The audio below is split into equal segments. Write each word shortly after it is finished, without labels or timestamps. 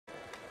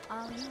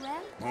All you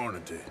well?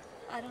 Morning to you.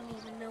 I don't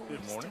even know where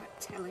to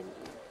start telling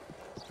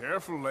you.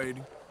 Careful,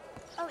 lady.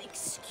 Oh,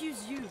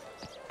 excuse you.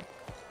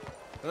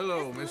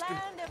 Hello, This mister.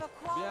 land of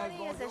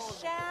equality is a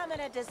sham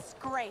and a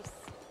disgrace.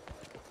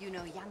 You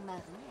know, young Marie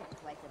is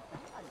quite a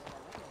bad.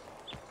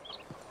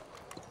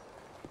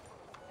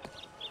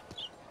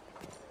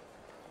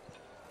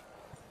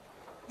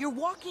 You're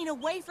walking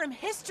away from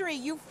history,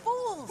 you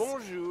fools!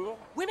 Bonjour.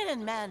 Women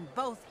and men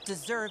both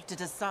deserve to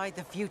decide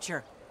the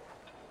future.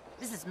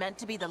 This is meant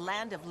to be the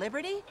land of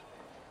liberty?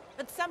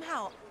 But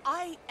somehow,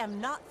 I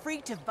am not free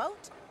to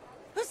vote?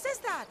 Who says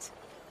that?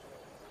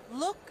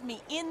 Look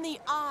me in the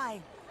eye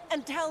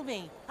and tell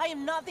me I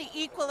am not the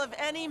equal of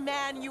any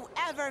man you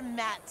ever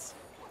met.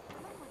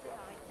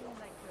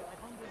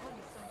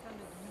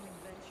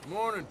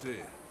 Morning to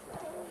you.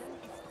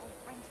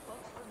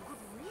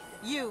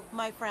 You,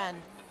 my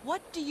friend,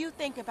 what do you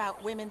think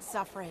about women's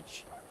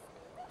suffrage?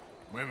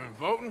 Women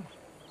voting?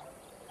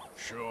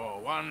 Sure,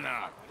 why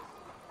not?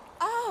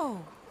 Oh,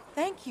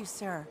 thank you,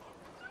 sir.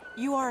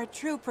 You are a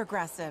true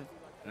progressive.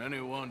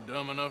 Anyone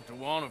dumb enough to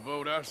want to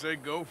vote, I say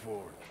go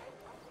for it.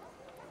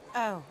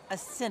 Oh, a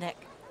cynic.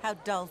 How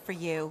dull for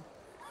you.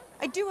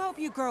 I do hope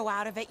you grow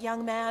out of it,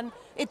 young man.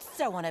 It's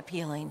so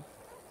unappealing.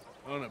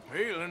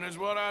 Unappealing is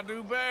what I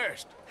do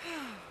best.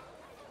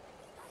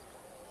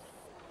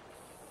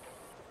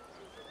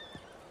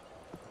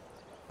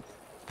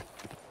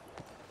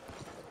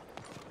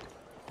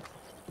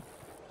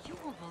 You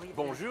won't believe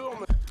Bonjour,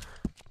 monsieur.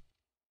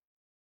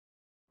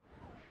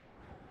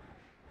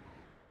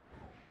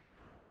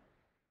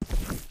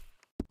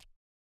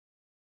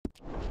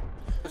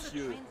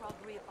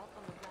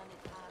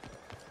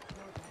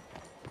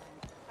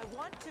 I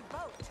want to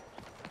vote.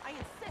 I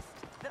insist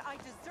that I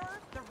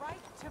deserve the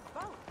right to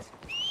vote.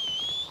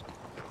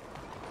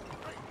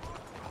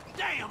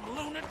 Damn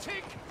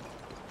lunatic!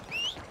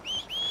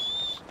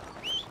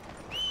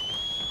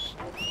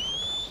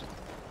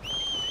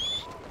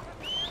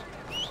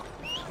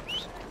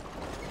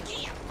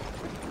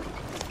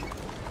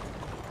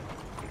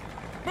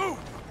 Move!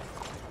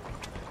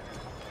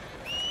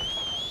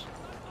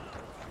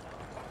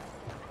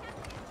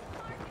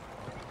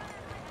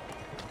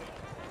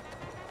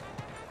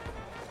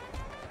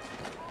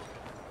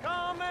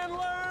 Come and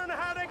learn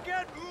how to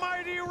get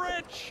mighty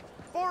rich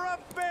for a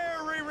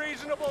very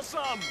reasonable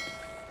sum.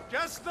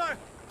 Just the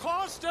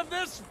cost of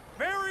this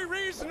very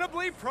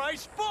reasonably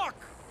priced book.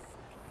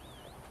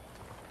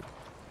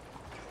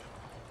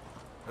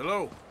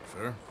 Hello,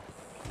 sir.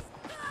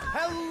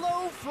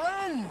 Hello,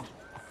 friend.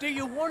 Do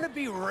you want to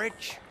be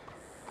rich?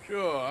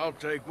 Sure, I'll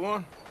take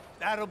one.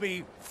 That'll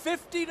be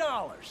 $50.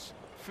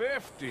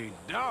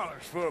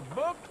 $50 for a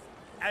book?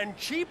 And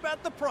cheap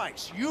at the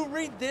price. You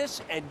read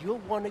this and you'll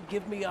want to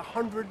give me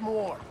 100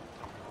 more.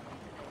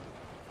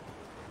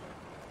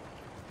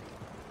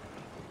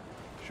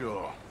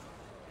 Sure.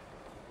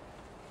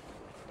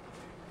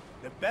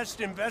 The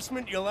best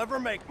investment you'll ever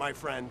make, my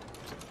friend.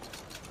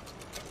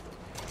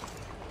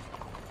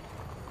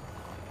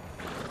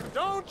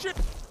 Don't you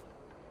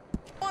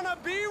want to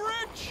be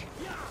rich?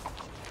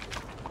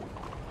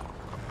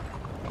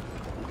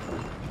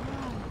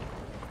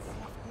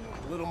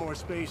 A little more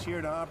space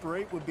here to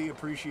operate would be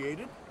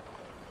appreciated.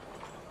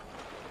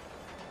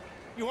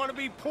 You want to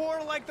be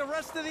poor like the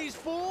rest of these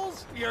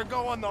fools? You're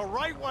going the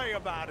right way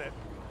about it.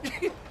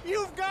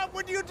 You've got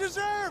what you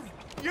deserve.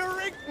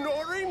 You're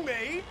ignoring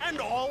me and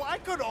all I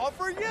could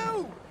offer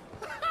you.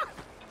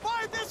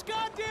 Buy this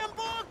goddamn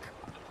book.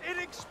 It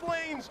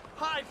explains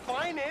high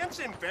finance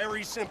in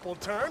very simple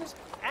terms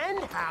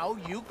and how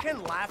you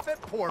can laugh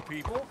at poor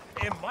people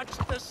in much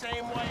the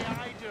same way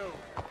I do.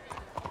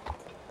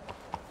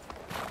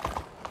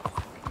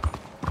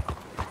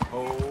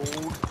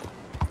 Hold.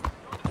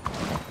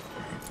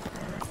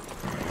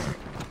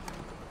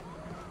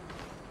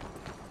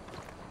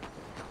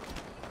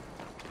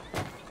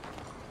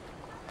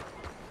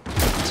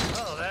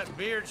 Oh, that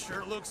beard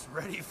sure looks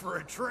ready for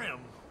a trim.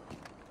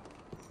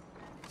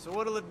 So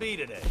what'll it be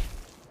today?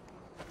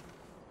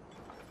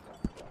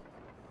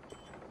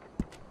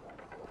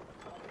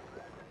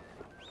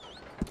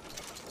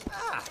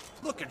 Ah,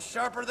 looking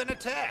sharper than a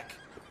tack.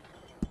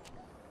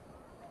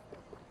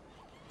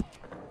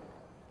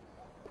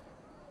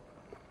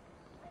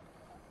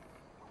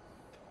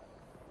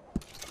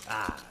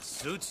 Ah,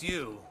 suits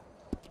you.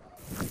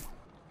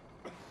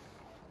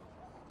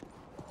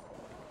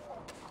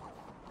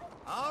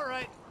 All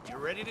right, you're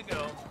ready to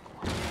go.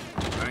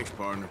 Thanks,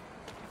 partner.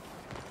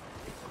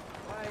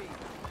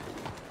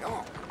 Come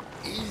on,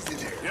 easy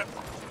there. Yep.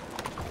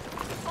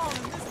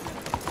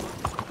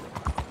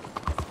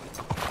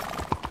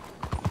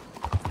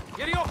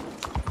 Giddy up!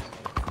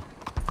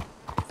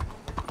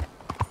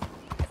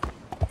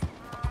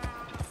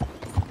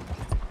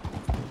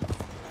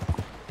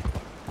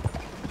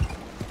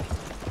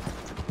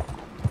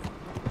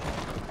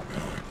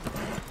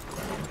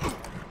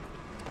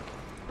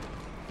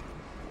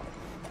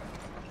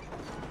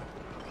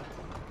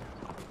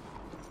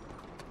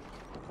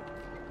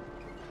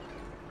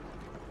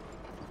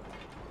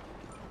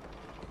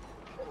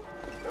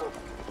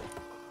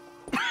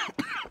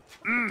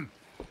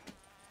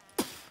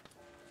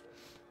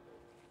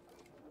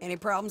 Any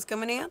problems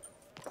coming in?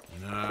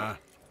 Nah.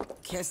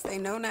 Guess they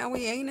know now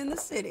we ain't in the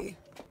city.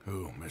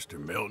 Who, Mr.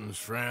 Milton's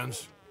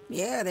friends?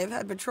 Yeah, they've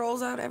had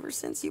patrols out ever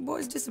since you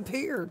boys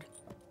disappeared.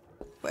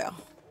 Well,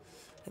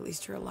 at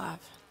least you're alive.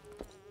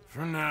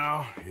 For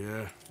now,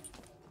 yeah.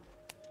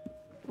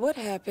 What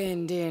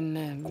happened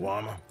in,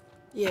 Guama?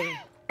 Yeah.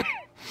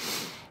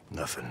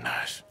 Nothing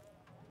nice.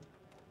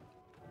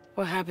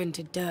 What happened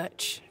to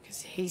Dutch?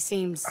 Because he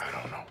seems... I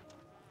don't know.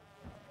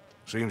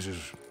 Seems as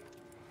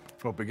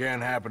what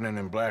began happening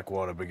in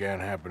Blackwater began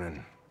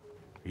happening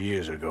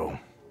years ago,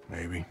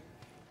 maybe.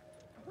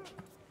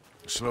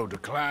 A slow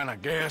decline, I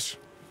guess.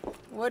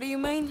 What do you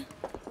mean?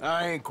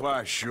 I ain't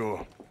quite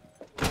sure.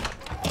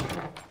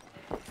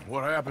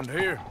 What happened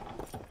here?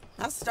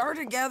 I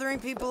started gathering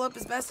people up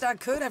as best I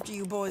could after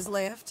you boys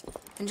left.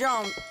 And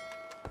John,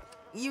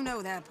 you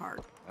know that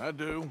part. I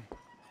do.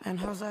 And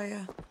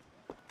Hosea?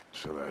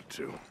 So that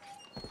too.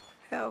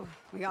 Hell,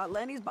 we got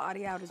Lenny's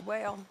body out as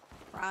well.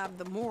 Robbed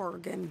the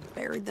morgue and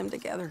buried them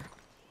together.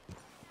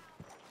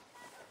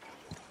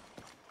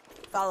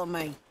 Follow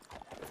me.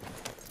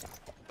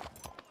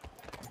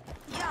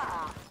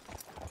 Yeah.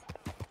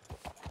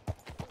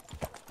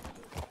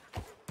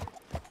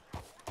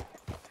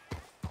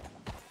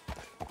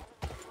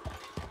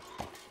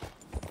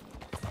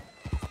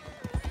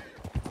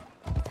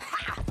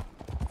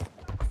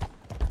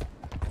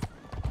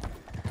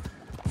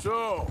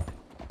 So,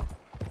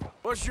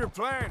 what's your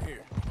plan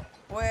here?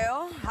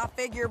 Well, I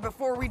figure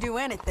before we do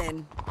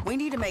anything, we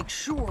need to make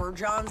sure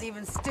John's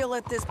even still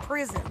at this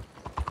prison.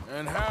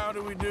 And how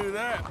do we do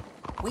that?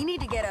 We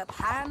need to get up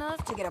high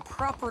enough to get a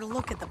proper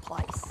look at the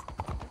place.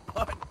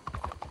 What?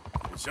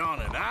 It's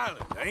on an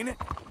island, ain't it?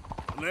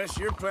 Unless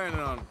you're planning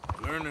on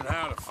learning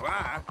how to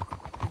fly.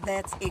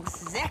 That's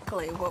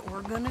exactly what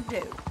we're gonna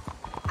do.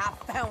 I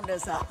found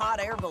us a hot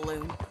air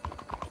balloon.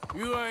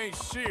 You ain't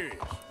serious.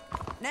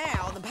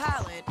 Now, the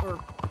pilot, or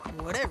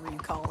whatever you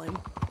call him,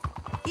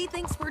 he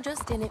thinks we're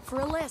just in it for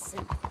a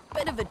lesson.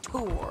 Bit of a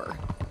tour.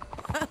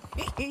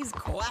 He's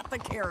quite the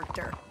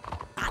character.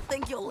 I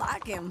think you'll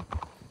like him.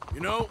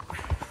 You know,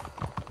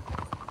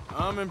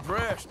 I'm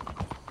impressed.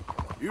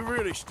 You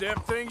really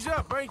stepped things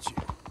up, ain't you?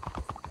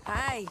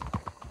 Hey,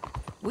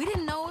 we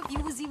didn't know if you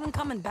was even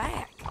coming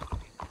back.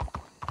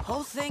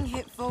 Whole thing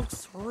hit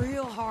folks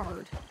real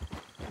hard.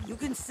 You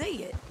can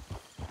see it.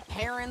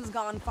 Perrin's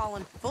gone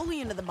falling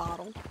fully into the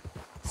bottle.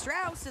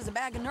 Strauss is a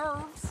bag of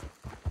nerves.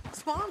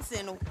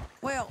 Swanson's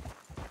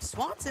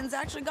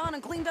actually gone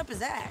and cleaned up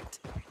his act.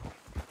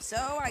 So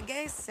I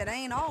guess it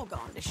ain't all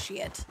gone to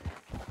shit.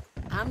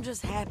 I'm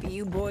just happy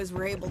you boys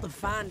were able to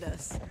find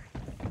us.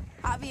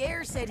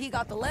 Javier said he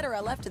got the letter I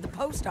left at the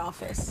post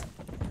office.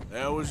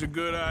 That was a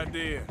good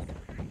idea.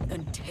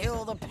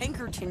 Until the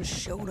Pinkertons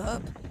showed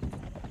up.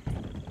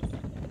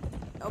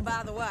 Oh,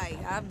 by the way,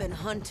 I've been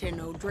hunting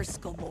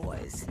O'Driscoll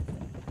boys.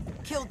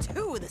 Killed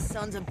 2 of the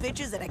sons of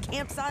bitches at a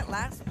campsite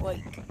last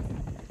week.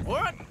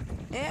 What?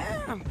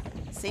 Yeah,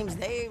 seems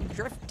they've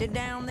drifted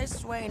down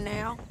this way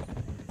now.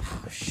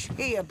 Oh,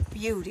 she a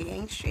beauty,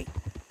 ain't she?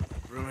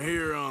 From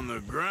here on the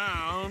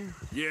ground,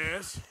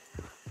 yes.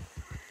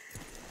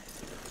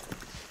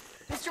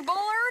 Mr.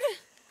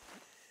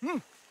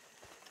 Bullard?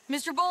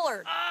 Mr.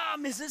 Bullard. Ah,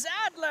 Mrs.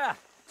 Adler!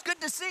 It's good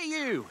to see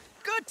you.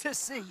 Good to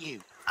see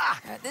you.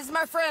 This is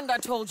my friend I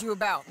told you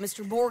about,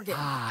 Mr. Morgan.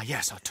 Ah,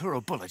 yes, Arturo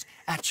Bullard.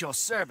 At your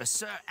service,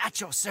 sir. At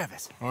your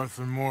service.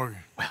 Arthur Morgan.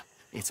 Well,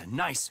 it's a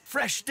nice,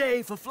 fresh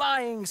day for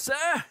flying,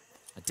 sir.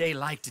 A day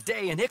like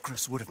today, an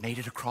Icarus would have made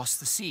it across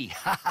the sea.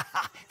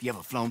 Have you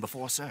ever flown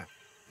before, sir?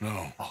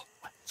 No. Oh,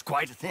 it's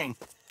quite a thing.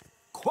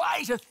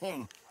 Quite a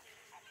thing.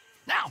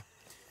 Now,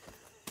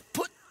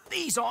 put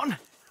these on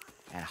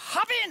and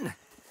hop in.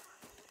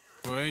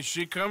 Well, ain't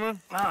she coming?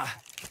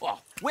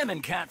 Well,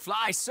 women can't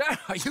fly, sir.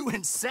 Are you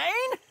insane?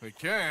 They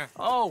can't.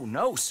 Oh,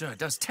 no, sir. It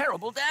does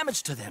terrible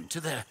damage to them, to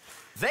their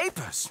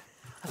vapors.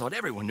 I thought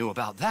everyone knew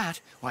about that.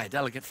 Why, a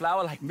delicate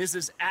flower like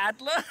Mrs.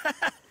 Adler?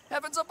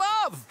 Heavens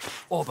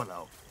above. Or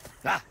below.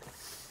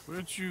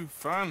 Where'd you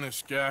find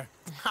this guy?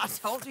 I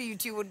told you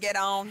two would get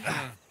on.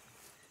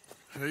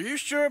 Are you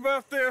sure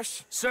about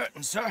this?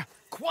 Certain, sir.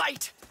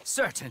 Quite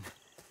certain.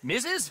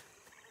 Mrs.,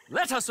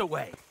 let us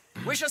away.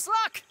 Wish us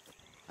luck.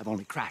 I've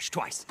only crashed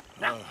twice.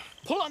 Now,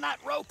 pull on that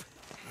rope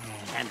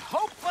and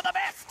hope for the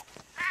best.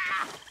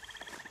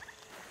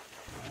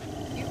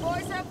 You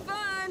boys have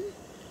fun.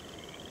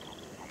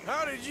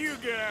 How did you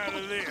get out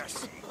of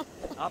this?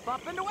 Up,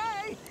 and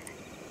away.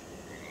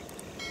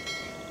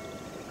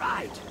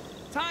 Right.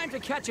 Time to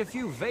catch a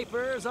few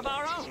vapors of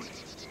our own.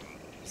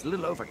 It's a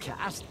little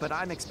overcast, but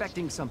I'm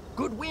expecting some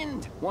good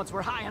wind once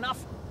we're high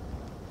enough.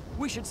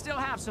 We should still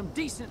have some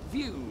decent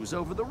views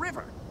over the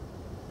river.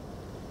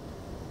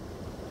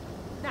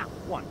 Now,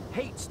 one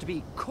hates to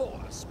be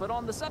coarse, but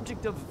on the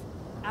subject of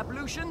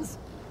ablutions,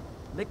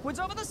 liquids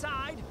over the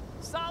side,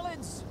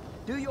 solids,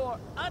 do your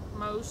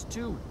utmost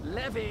to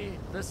levy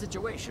the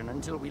situation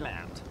until we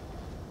land.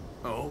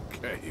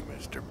 Okay,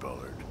 Mr.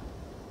 Bullard.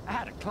 I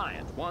had a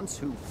client once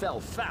who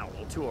fell foul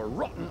to a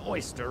rotten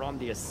oyster on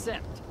the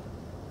ascent.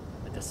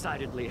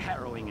 decidedly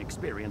harrowing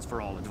experience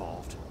for all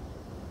involved.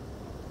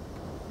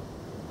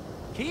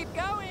 Keep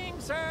going,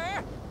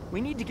 sir!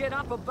 We need to get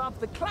up above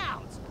the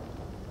clouds.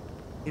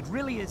 It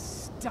really is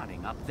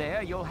stunning up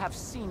there. You'll have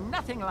seen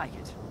nothing like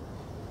it.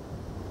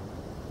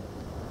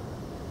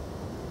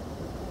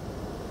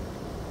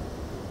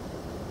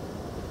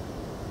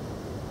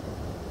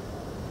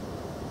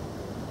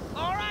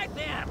 All right,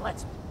 then.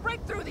 Let's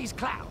break through these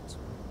clouds.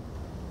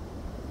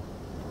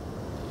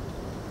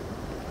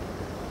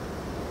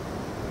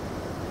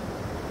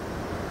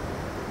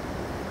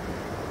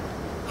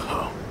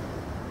 Oh,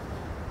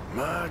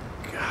 my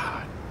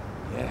God.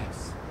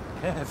 Yes,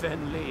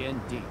 heavenly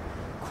indeed.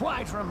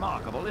 Quite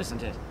remarkable,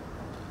 isn't it?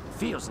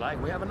 Feels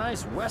like we have a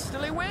nice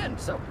westerly wind,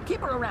 so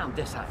keep her around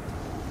this height.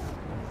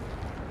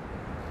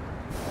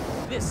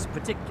 This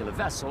particular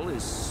vessel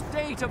is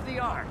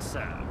state-of-the-art,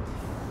 sir.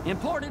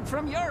 Imported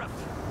from Europe.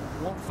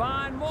 Won't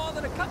find more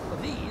than a couple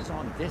of these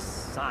on this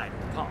side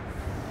of the pond.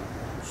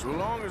 So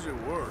long as it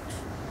works.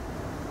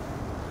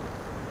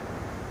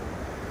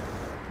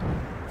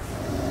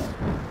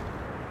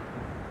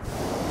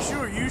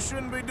 Sure you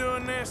shouldn't be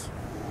doing this?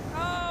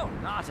 Oh,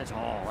 not at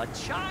all. A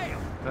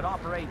child could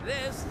operate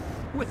this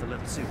with a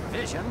little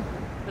supervision.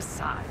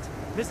 Besides,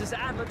 Mrs.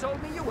 Adler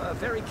told me you were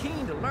very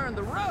keen to learn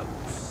the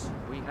ropes.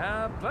 We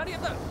have plenty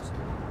of those.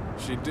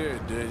 She did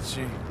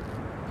she?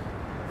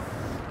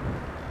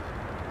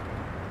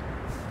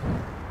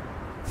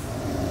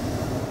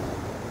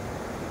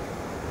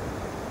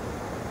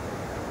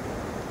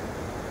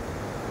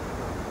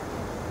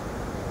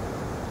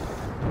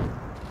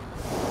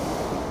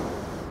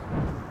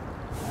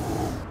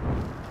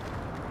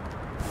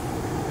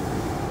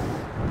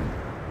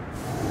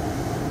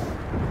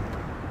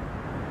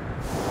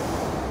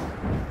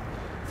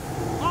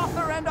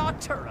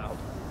 Arturo.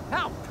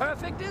 How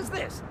perfect is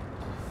this?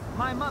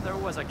 My mother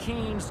was a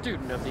keen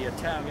student of the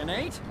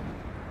Italianate.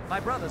 My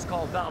brother's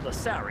called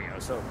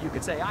Baldessario, so you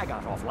could say I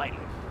got off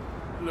lightly.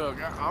 Look,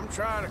 I'm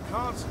trying to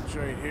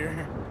concentrate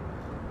here.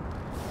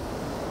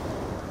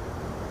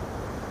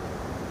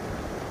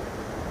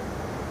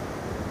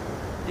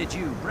 Did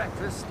you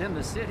breakfast in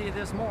the city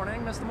this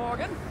morning, Mr.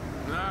 Morgan?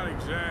 Not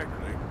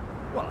exactly.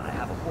 Well, I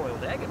have a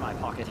boiled egg in my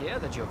pocket here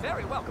that you're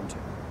very welcome to.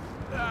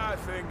 I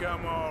think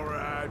I'm all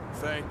right,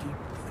 thank you.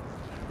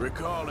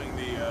 Recalling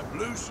the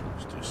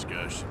ablutions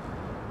discussion.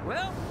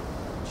 Well,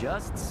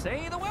 just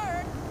say the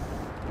word.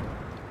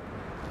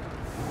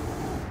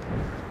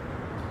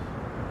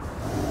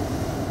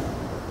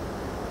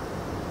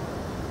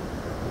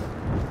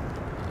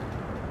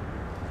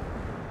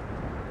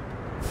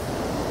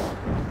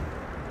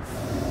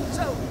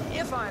 So,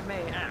 if I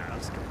may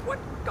ask, what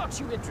got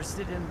you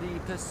interested in the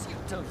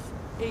pursuit of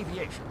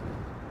aviation?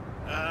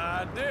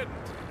 I didn't,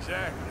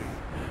 exactly.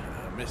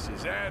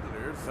 Mrs.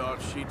 Adler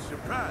thought she'd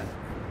surprise me.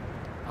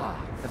 Ah,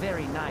 a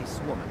very nice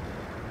woman.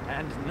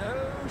 And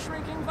no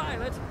shrinking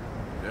violet.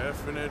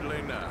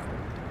 Definitely not.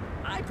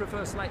 I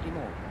prefer slightly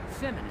more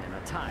feminine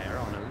attire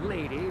on a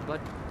lady, but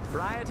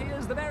variety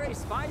is the very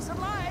spice of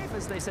life,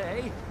 as they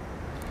say.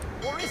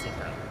 Or is it,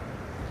 though?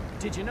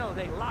 Did you know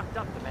they locked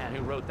up the man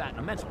who wrote that in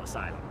a mental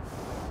asylum?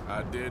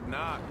 I did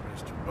not,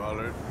 Mr.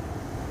 Bullard.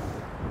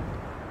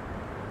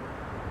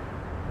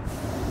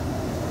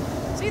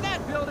 See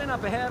that building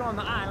up ahead on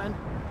the island?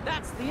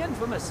 That's the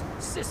infamous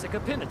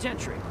Sisika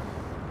Penitentiary.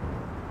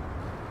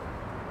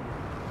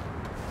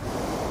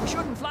 We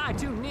shouldn't fly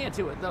too near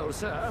to it, though,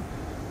 sir.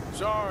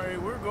 Sorry,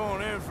 we're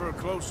going in for a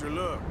closer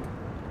look.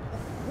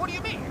 What do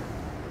you mean?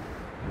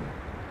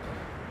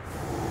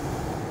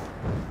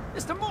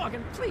 Mr.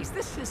 Morgan, please,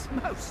 this is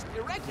most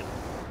irregular.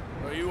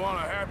 Well, you want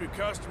a happy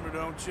customer,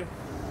 don't you?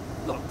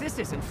 Look, this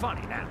isn't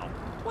funny now.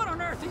 What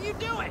on earth are you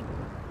doing?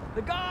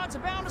 The guards are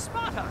bound to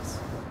spot us.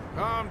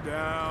 Calm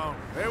down.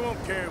 They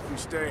won't care if we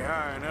stay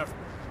high enough.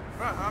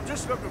 I'm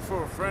just looking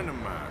for a friend of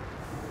mine.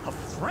 A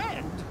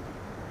friend?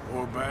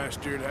 Poor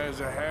bastard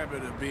has a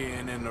habit of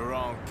being in the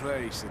wrong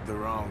place at the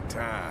wrong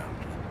time.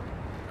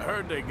 I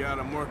heard they got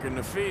him working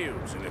the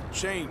fields in a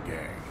chain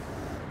gang.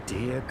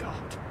 Dear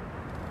God.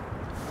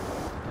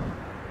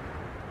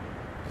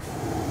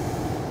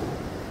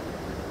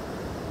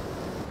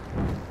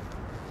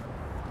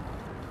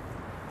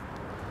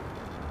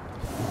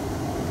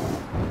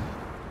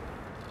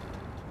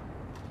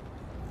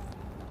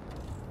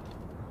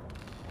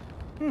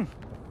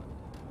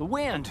 The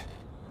wind.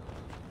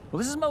 Well,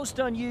 this is most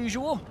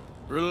unusual.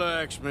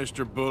 Relax,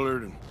 Mr.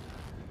 Bullard, and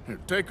here,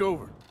 take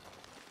over.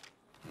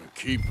 And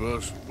keep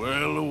us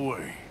well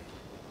away.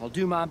 I'll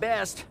do my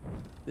best.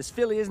 This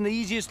filly isn't the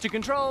easiest to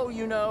control,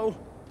 you know.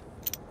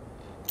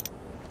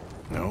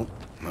 Nope,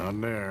 not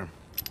there.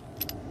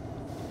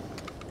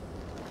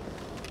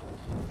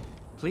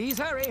 Please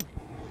hurry.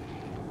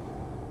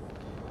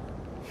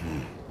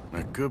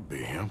 That could be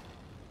him.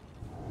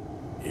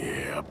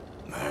 Yep,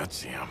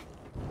 that's him.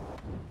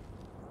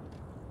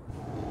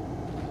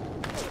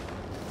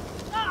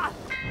 Ah!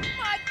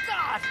 My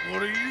God!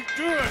 What are you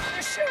doing?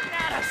 They're shooting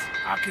at us!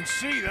 I can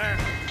see that.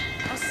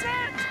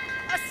 Ascend!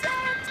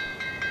 Ascend!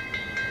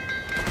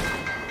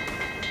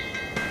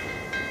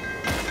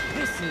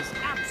 This is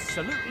absolutely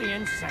absolutely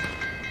insane.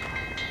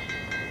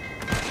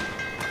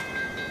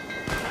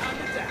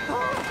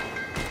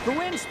 The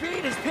wind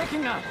speed is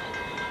picking up.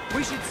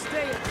 We should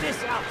stay at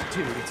this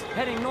altitude. It's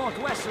heading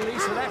northwesterly,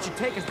 so that should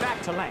take us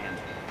back to land.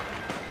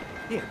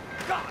 Dear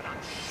God, I'm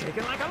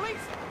shaking like a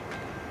leaf.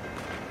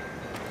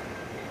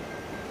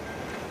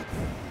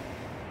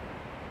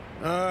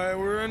 All right,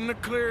 we're in the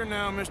clear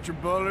now, Mr.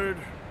 Bullard.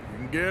 You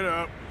can get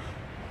up.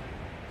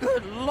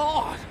 Good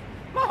Lord,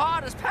 my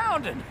heart is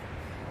pounding.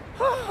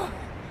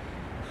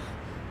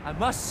 I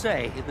must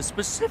say, the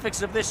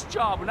specifics of this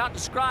job were not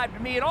described to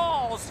me at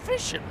all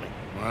sufficiently.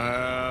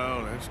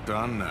 Well, it's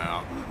done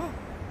now.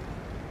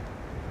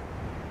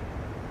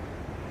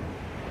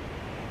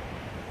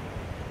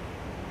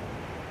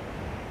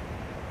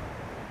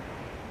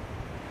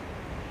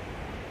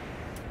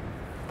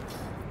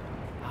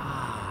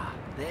 Ah,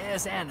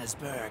 there's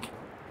Annesburg.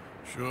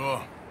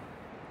 Sure.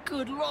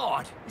 Good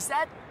Lord, is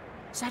that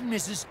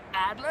Mrs.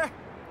 Adler?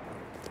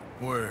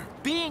 Where?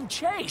 Being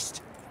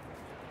chased.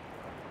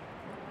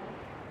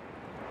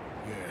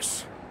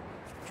 Yes.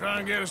 Try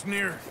and get us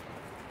near.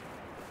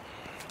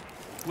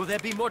 Will there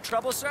be more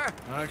trouble, sir?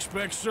 I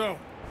expect so.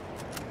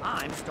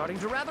 I'm starting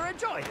to rather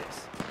enjoy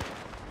this.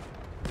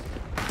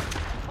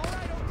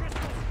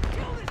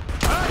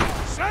 Hey,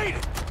 say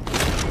it!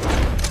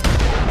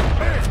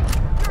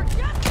 You're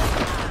just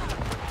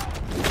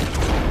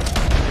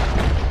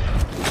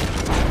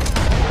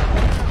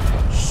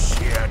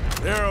Shit,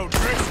 they're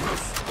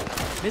O'Driscoll's.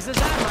 Mrs.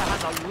 Adler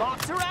has a lot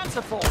to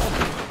answer for.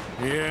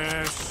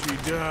 Yes, she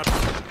does.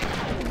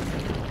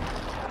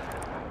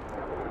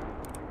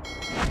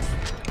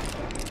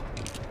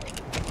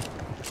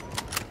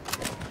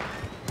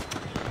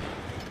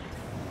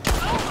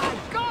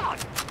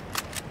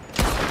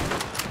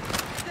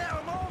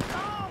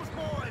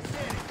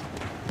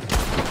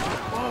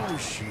 What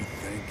was she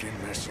thinking,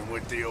 messing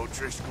with the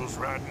O'Driscolls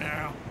right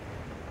now?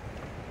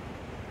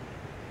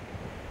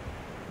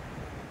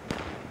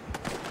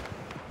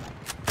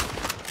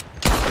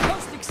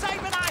 Most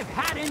excitement I've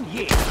had in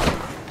years.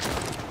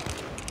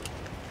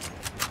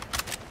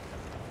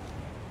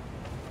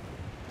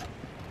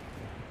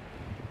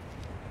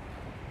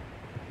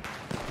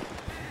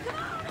 Come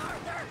on,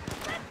 Arthur!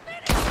 Let's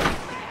finish this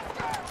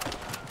faster!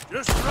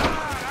 Just right!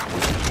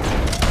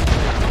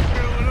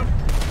 Killing him.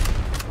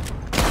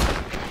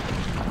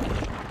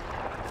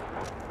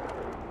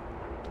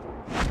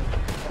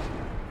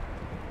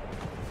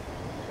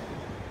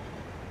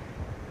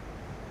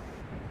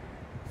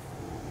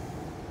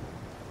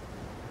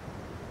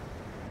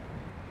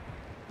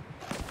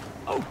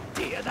 Oh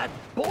dear, that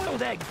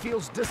boiled egg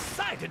feels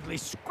decidedly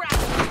scrappy.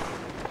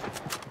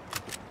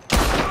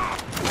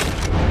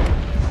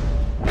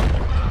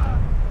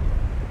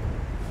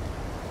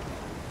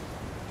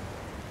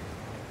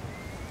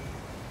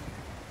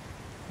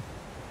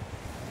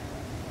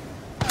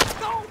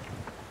 Oh!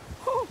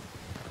 Oh!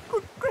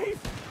 Good grief!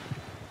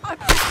 I'm...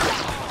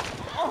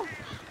 Oh!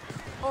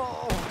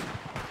 Oh!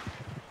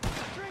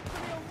 Drink for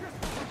the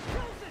O'Driscoll who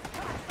kills this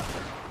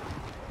cocksucker!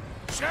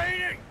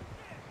 Shady!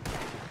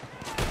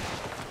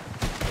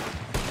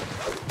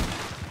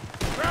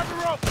 Grab the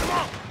rope, come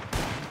on!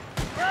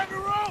 Grab the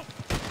rope!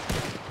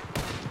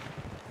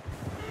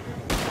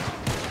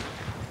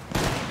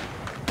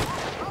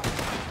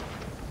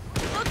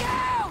 Look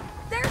out!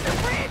 There's a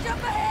bridge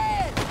up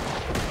ahead!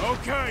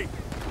 Okay,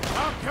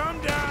 I'll come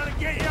down and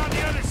get you on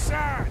the other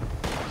side.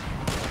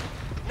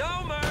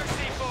 No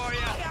mercy for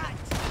you.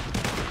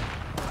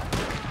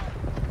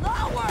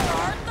 Lower,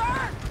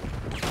 Arthur!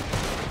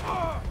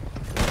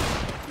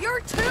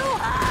 You're too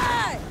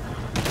high!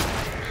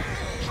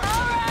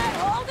 All right,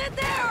 hold it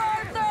there,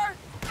 Arthur!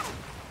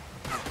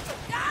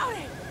 Got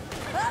it!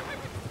 Up,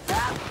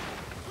 up!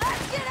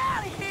 Let's get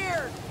out of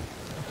here!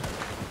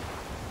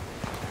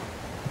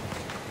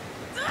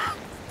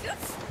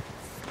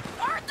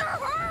 Arthur,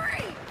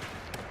 hurry!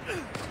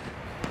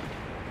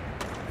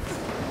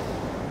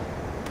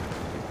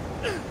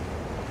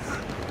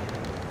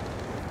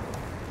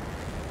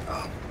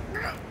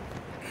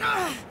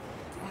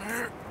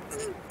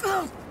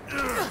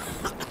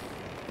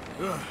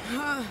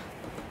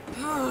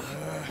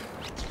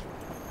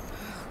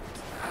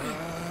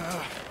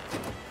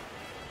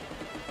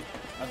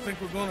 I think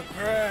we're gonna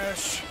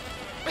crash.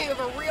 We have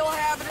a real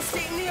habit of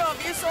stating the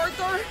obvious,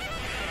 Arthur.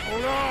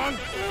 Hold on.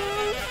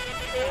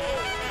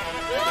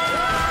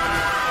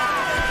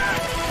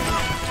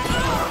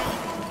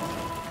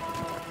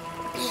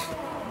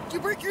 Did you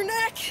break your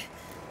neck?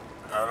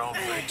 I don't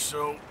think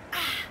so.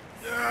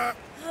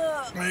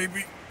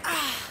 Maybe.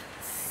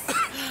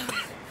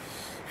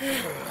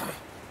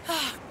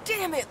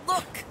 Damn it,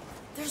 look!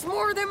 There's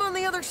more of them on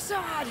the other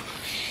side.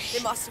 They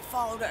must have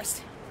followed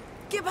us.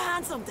 Get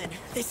behind something.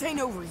 This ain't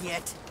over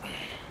yet.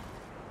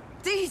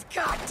 These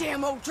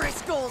goddamn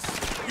O'Driscolls!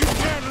 You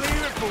can't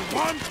leave it for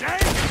one day?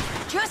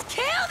 Just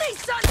kill these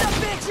sons of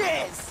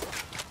bitches!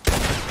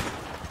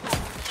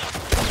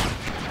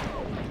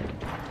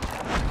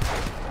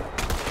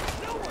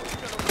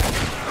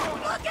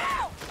 Look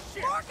out!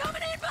 More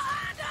coming in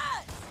behind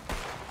us!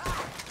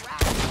 Ah,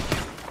 crap.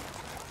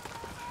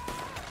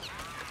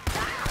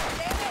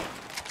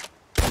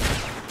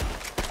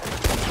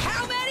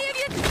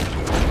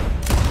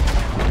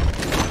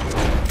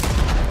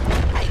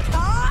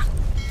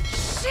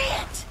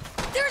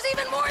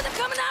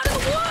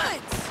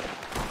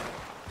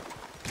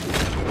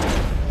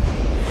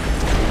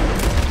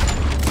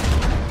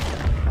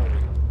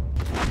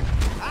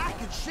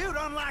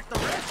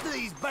 of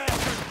these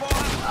bastards, boss!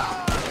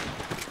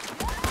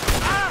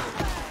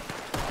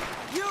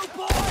 You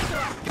boys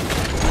are...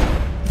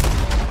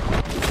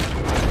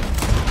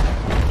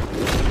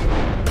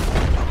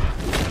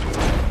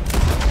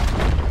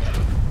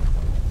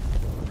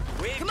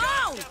 Come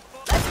on!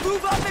 Let's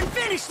move up and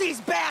finish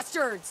these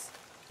bastards!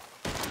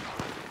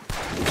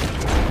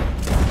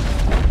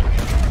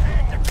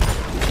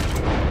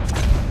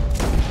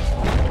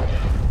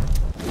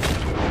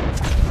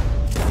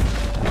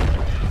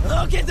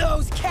 Look at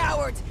those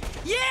cowards!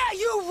 Yeah,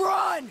 you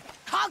run!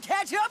 I'll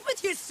catch up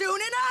with you soon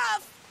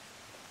enough!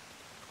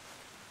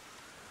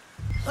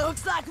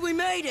 Looks like we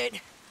made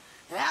it.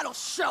 That'll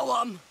show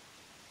them.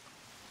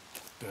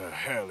 The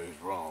hell is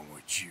wrong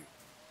with you?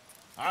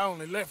 I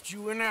only left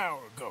you an hour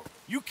ago.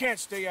 You can't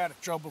stay out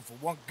of trouble for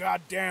one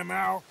goddamn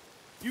hour.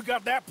 You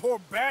got that poor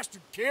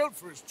bastard killed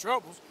for his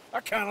troubles.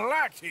 I kinda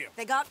liked him.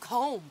 They got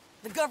Combe,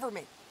 the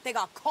government. They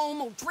got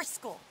Combe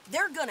O'Driscoll.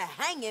 They're gonna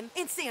hang him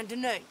in Saint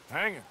Denis.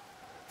 Hang him.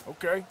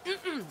 Okay.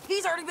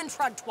 He's already been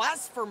tried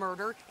twice for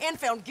murder and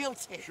found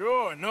guilty.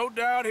 Sure, no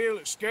doubt he'll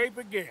escape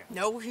again.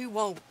 No, he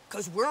won't,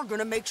 because we're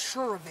gonna make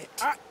sure of it.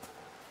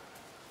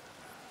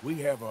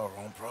 We have our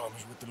own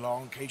problems with the law,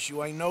 in case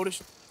you ain't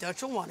noticed.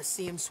 Dutch will want to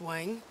see him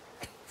swing.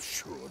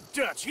 Sure,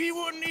 Dutch, he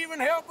wouldn't even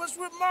help us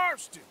with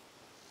Marston.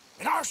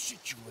 And our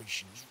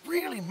situation is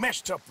really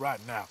messed up right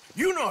now.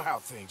 You know how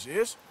things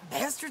is.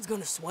 Bastard's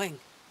gonna swing.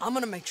 I'm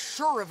gonna make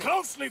sure of it.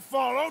 Closely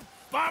followed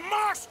by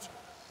Marston.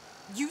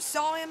 You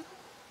saw him?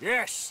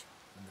 Yes,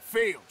 in the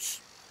fields.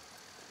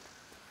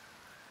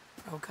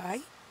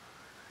 Okay.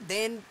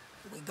 Then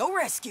we go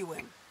rescue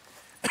him.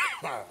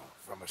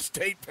 From a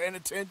state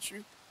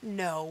penitentiary?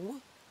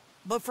 No.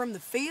 But from the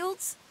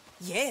fields?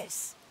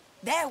 Yes.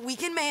 That we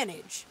can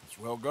manage. It's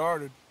well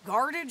guarded.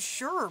 Guarded,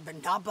 sure,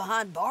 but not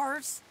behind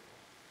bars.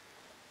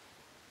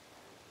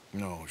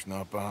 No, it's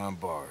not behind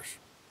bars.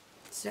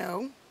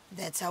 So,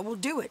 that's how we'll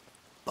do it.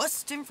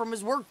 Bust him from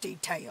his work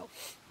detail.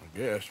 I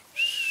guess.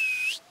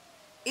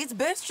 It's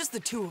best just the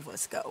two of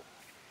us go.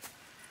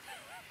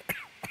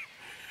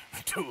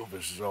 The two of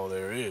us is all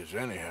there is,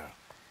 anyhow.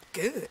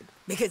 Good,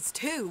 because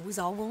two is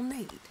all we'll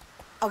need.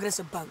 I'll get us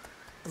a boat,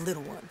 a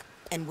little one,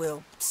 and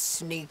we'll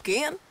sneak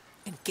in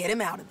and get him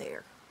out of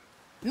there.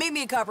 Meet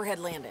me at Copperhead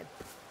Landing.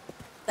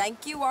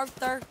 Thank you,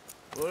 Arthur.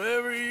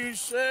 Whatever you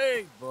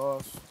say,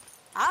 boss.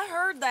 I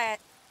heard that.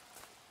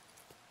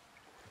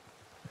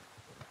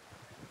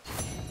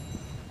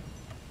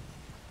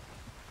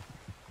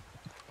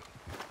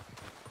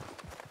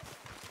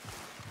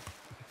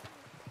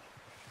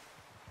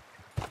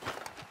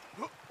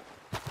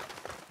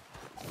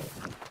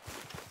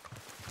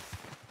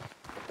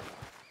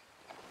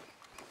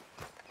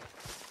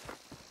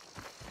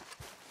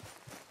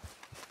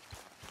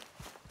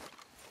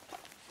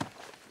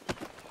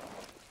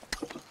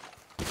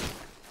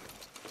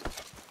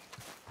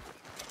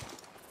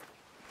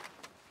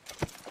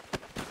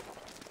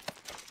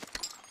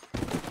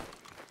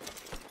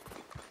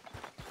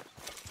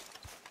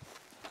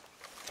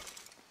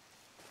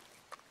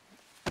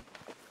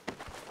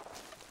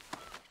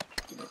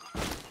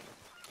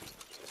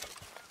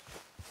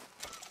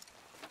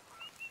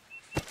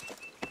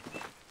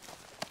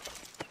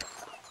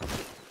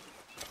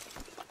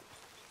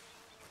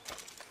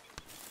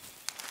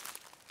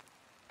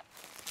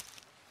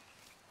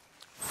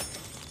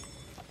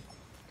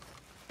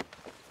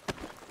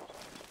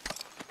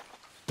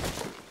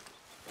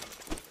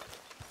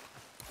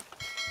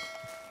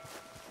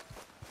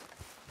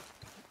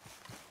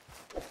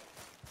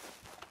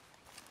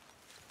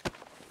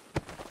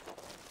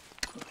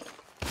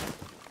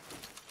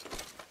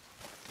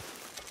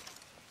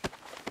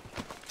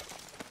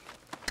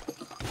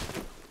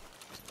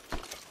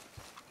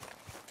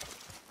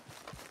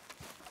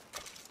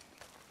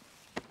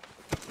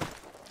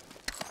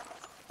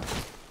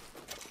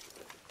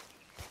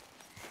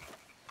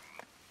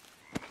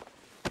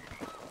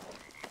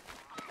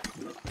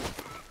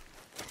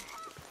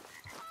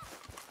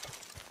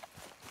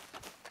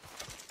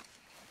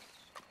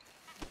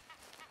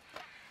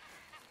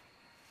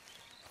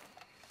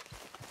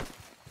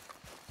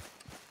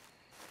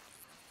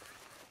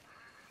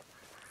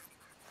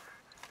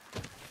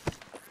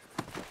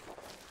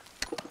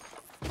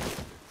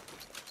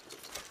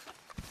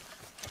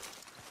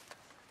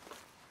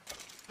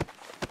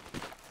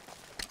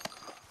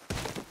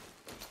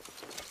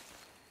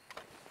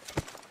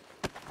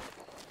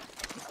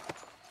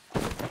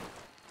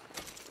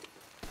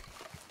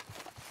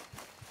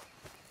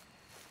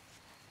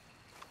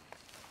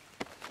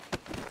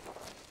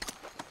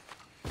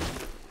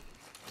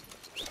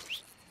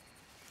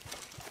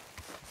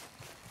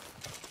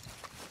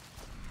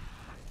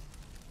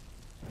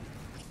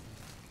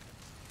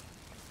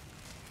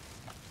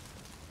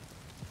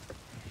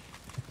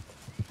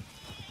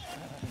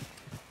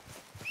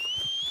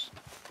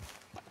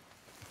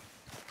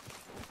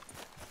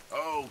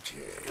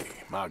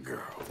 Okay, my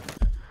girl.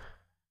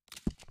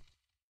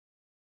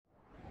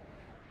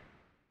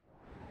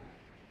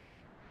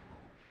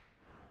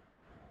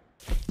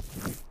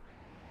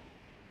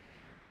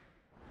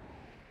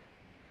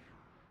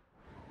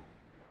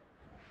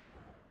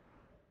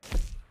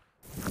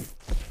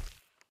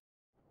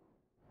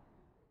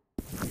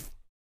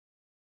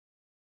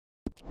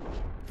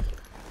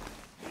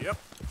 Yep.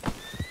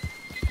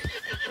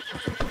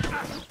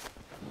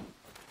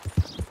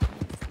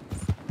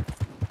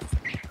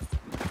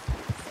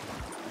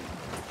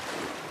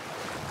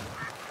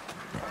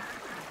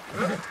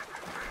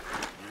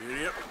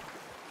 Yep.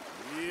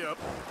 Yep.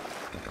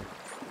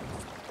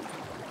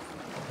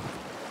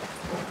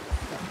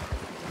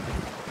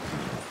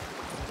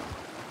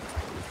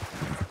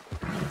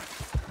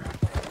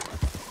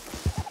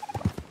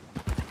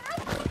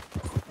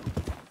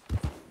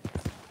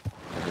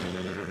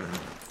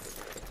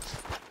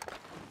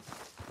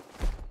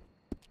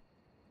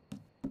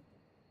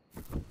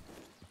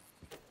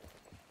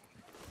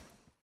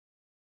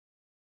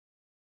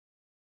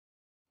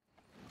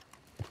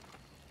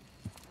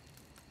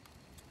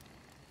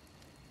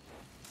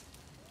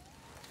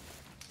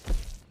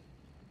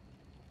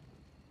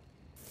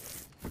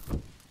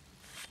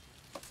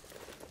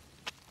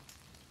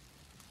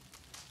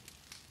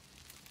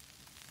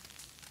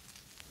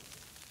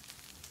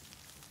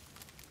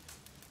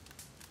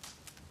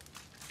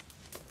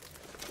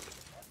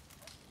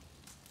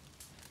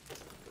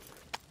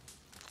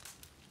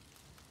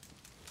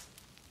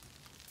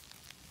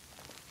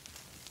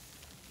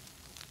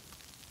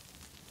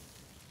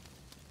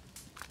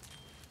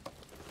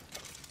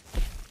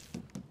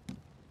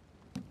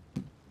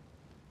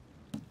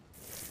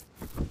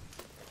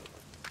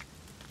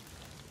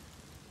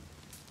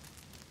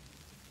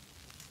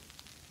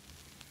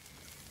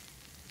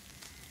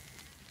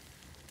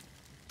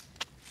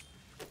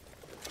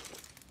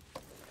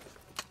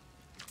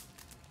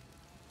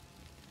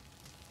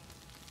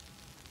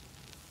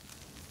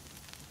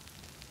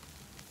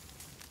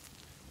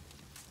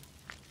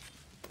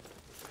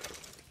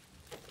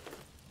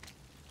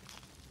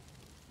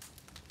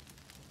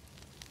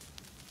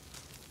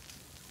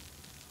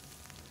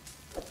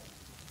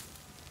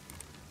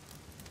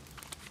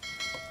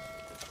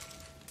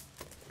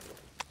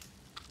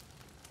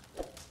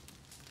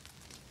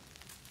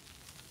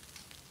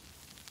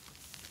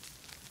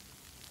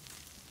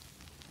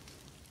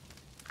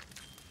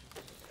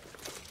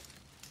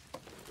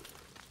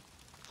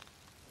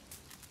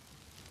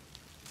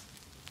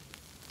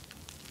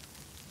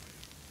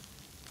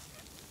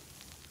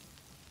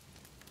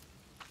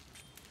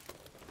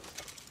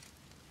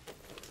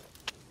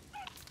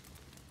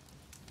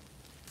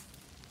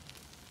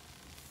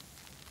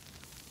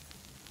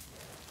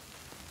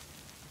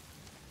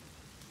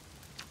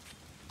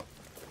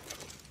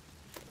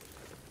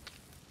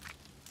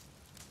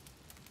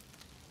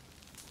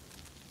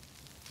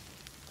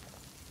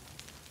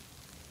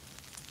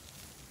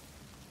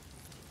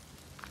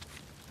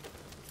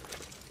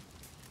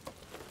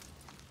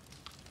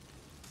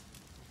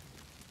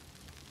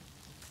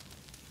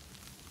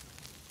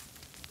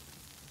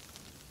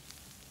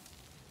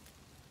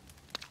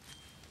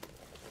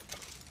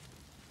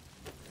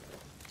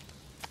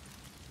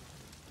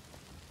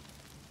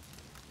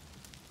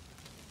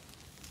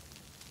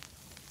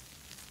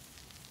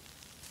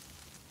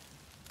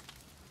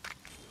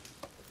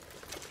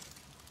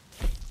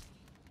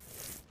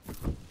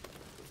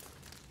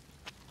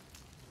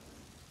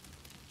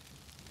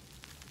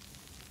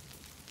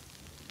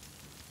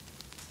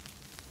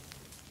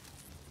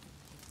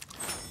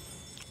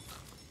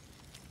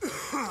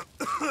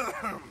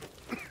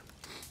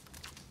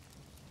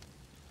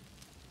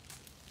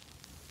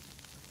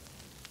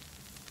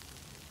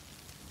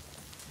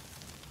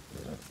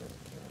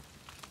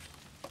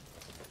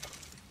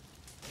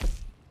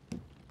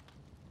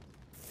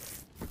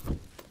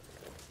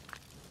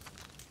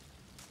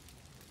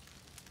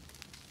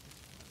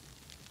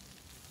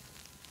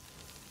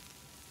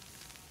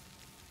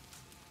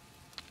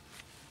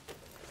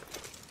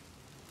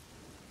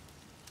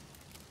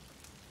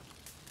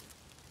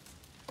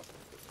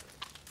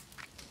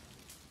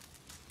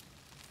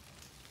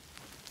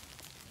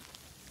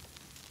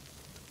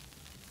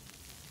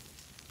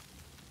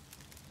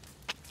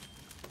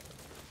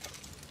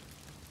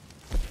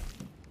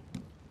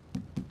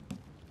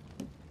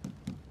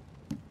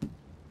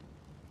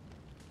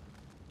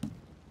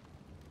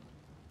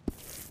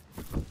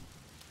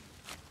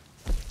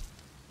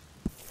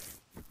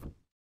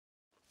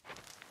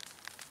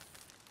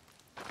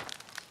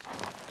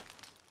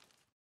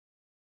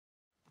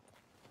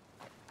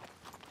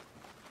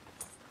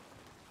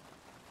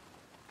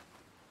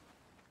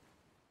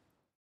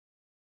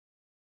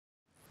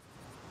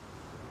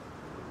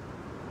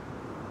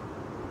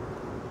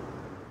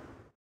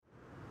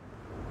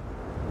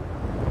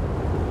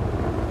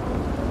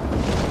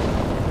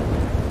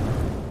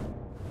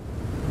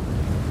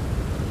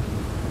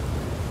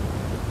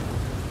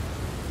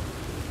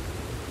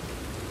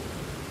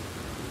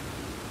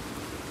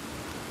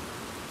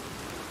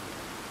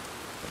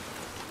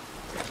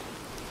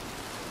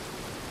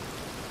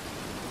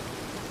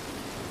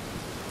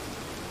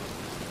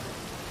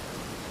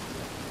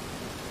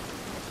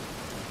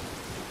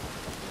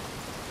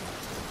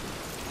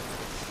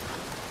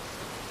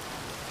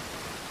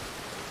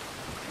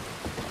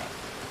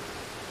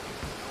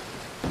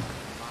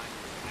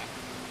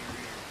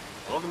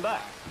 Welcome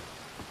back.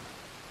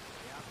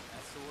 Yeah,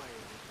 that's the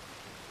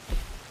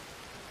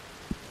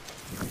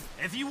way.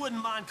 If you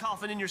wouldn't mind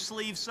coughing in your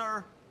sleeve,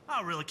 sir,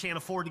 I really can't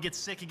afford to get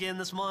sick again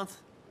this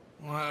month.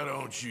 Why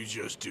don't you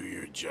just do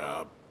your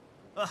job?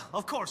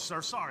 Of course,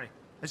 sir, sorry.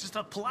 It's just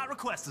a polite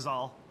request is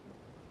all.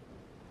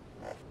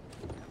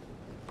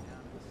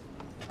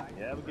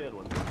 You have a good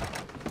one.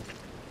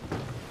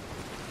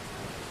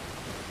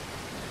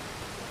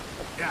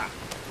 Yeah.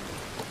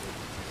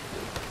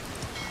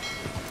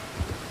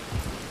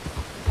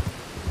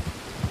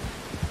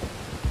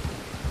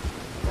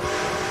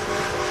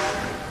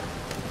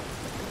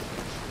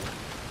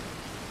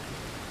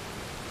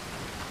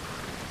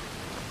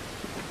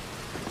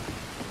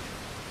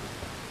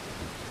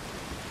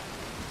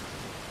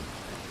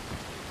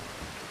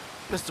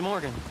 Mr.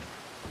 Morgan.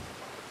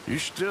 You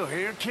still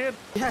here, kid?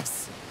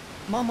 Yes.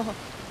 Mama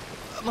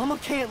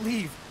can't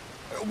leave.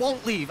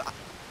 Won't leave.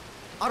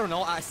 I don't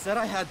know. I said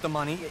I had the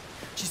money.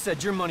 She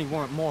said your money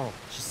weren't moral.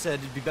 She said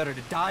it'd be better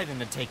to die than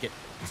to take it.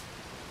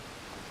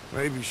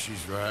 Maybe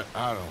she's right.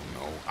 I don't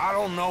know. I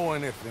don't know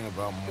anything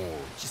about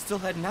morals. She's still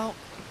heading out.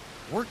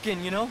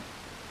 Working, you know?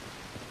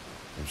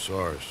 I'm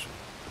sorry, son.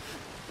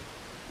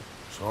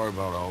 Sorry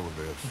about all of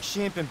this.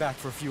 She ain't been back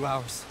for a few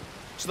hours.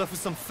 She left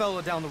with some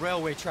fella down the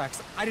railway tracks.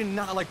 I did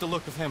not like the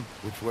look of him.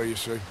 Which way you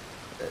say?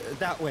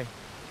 That way.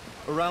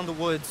 Around the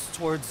woods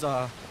towards,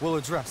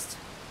 Willard's Rest.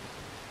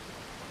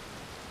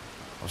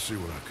 I'll see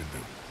what I can do.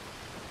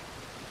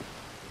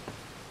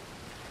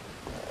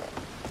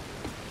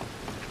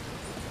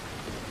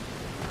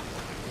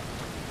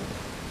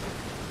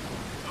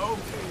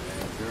 Okay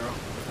then, girl.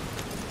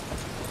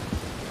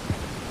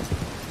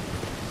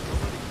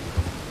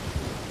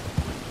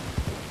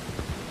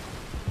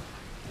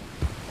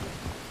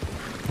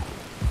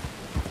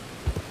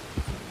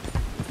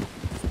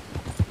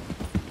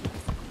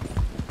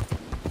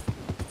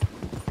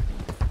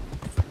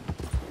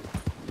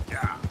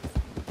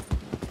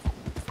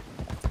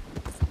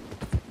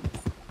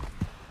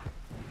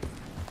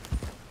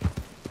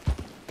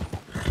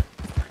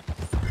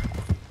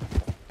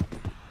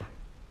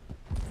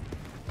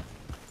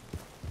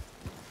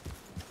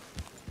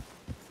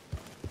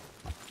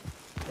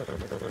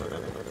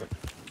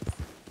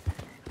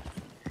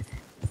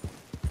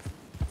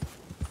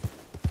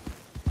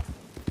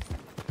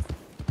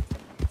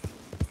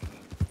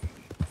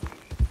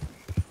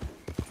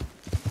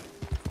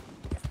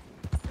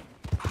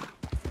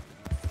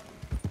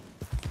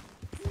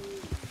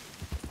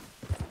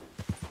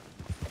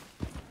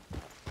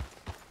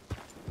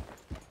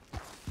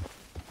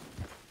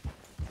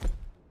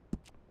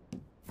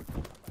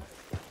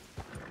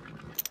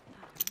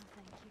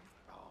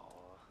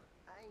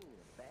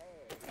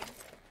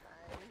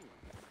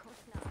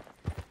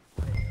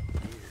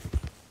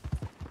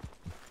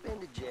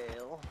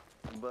 Jail,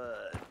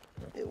 but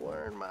it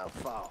weren't my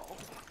fault.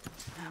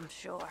 I'm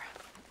sure.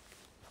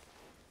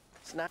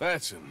 It's not.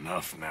 That's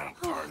enough now,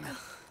 partner.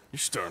 You're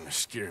starting to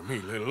scare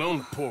me, let alone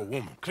the poor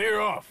woman. Clear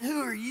off.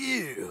 Who are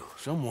you?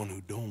 Someone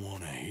who don't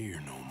want to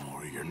hear no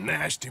more of your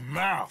nasty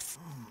mouth.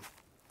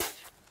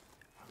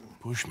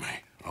 Push me.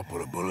 I'll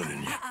put a bullet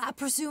in you. I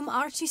presume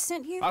Archie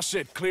sent you? I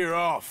said clear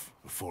off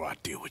before I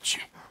deal with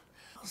you.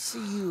 I'll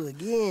see you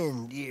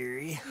again,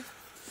 dearie.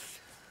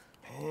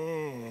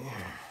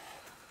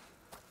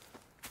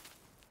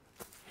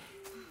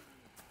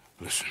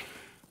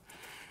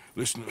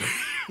 Listen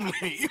to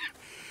me.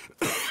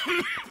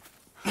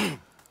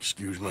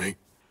 Excuse me.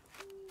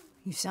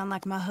 You sound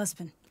like my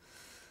husband.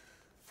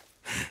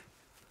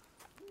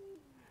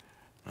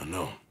 I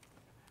know.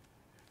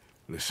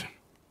 Listen,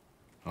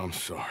 I'm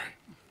sorry.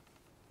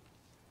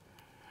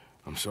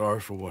 I'm sorry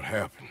for what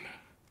happened.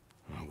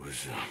 I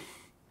was,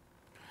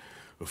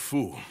 a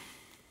fool.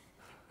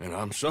 And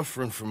I'm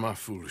suffering for my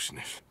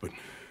foolishness. But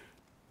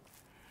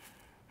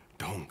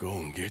don't go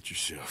and get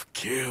yourself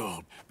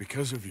killed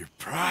because of your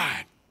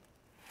pride.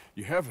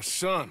 You have a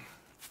son,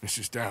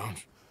 Mrs.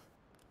 Downs.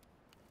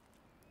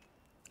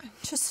 I'm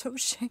just so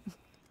ashamed.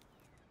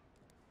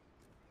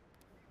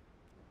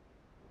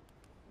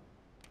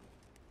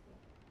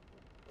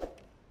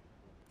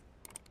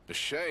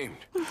 Ashamed?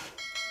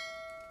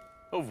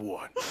 Of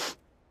what?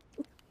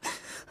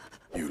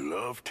 You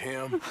loved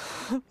him?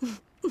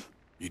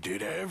 You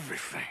did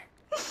everything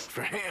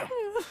for him.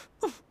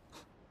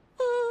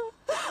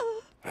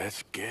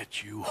 Let's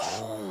get you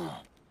home.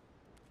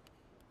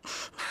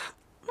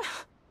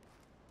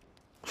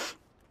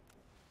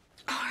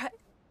 All right.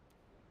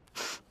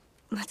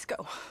 Let's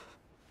go.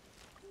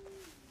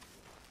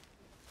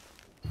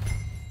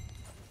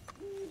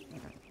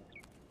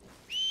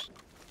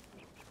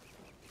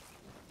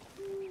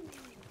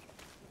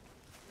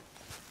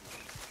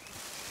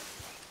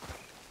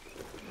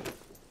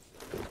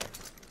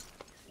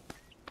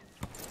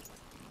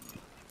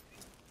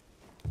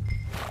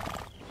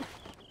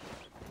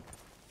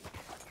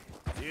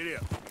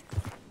 Idiot.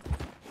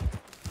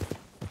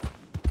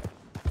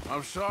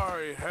 I'm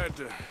sorry it had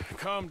to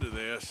come to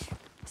this.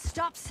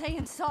 Stop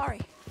saying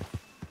sorry.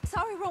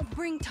 Sorry won't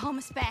bring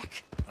Thomas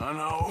back. I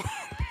know.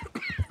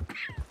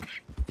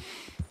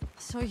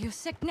 So you're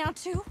sick now,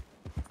 too?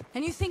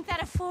 And you think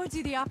that affords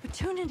you the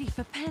opportunity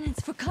for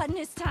penance for cutting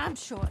his time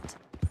short?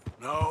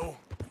 No.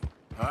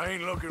 I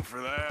ain't looking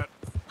for that.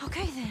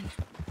 Okay, then.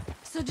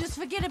 So just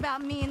forget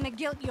about me and the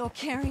guilt you're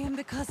carrying,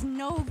 because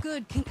no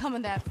good can come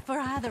of that for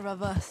either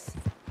of us.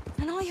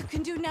 And all you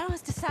can do now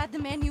is decide the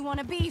man you want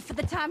to be for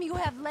the time you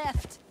have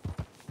left.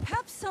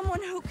 Help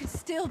someone who could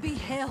still be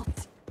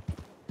helped.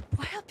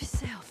 Or help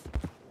yourself.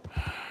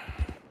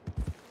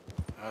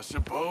 I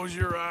suppose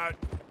you're right.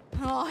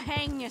 Oh,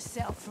 hang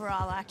yourself for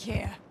all I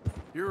care.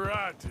 You're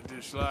right to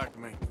dislike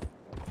me.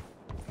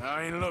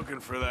 I ain't looking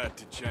for that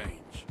to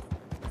change.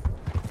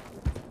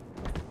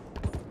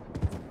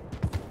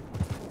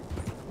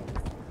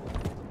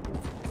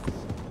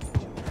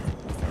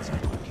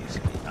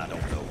 I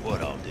don't know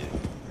what I'll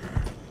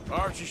do.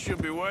 Archie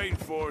should be waiting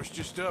for us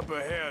just up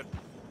ahead.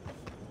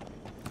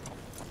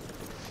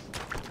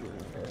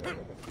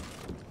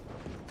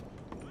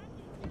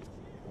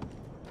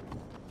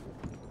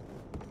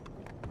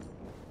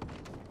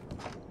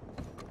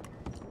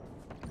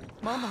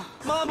 Mama!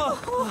 Mama!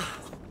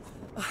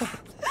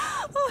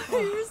 Oh,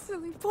 you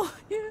silly boy.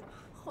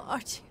 Oh,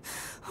 Archie.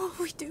 Oh,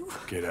 we do.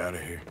 Get out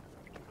of here.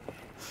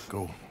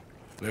 Go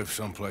live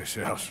someplace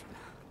else.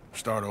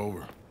 Start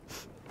over.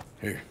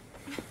 Here,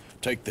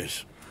 take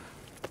this.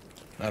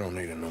 I don't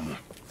need it no more.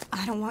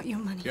 I don't want your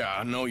money. Yeah,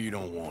 I know you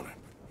don't want it.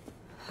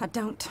 I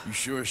don't. You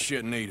sure as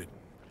shit need it.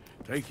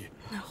 Take it.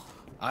 No.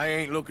 I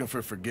ain't looking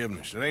for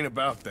forgiveness. It ain't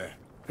about that.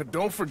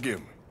 Don't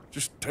forgive me.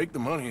 Just take the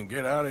money and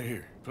get out of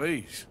here,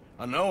 please.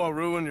 I know I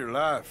ruined your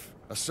life.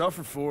 I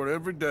suffer for it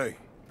every day.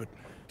 But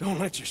don't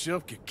let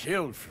yourself get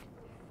killed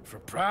for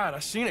pride. I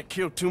seen it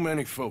kill too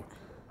many folk.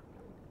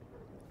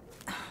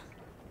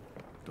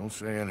 Don't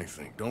say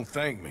anything. Don't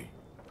thank me.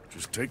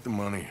 Just take the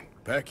money and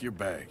pack your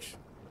bags.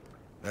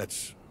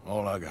 That's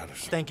all I gotta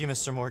say. Thank you,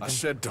 Mr. Morgan. I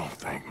said don't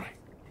thank me.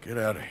 Get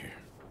out of here.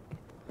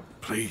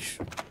 Please.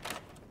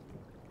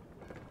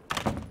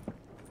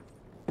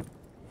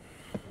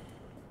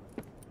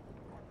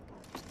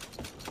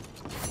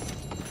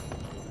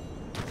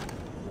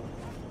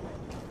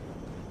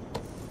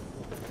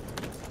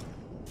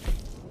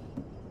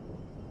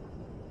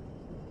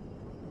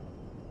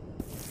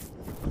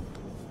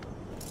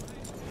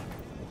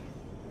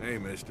 Hey,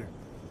 mister.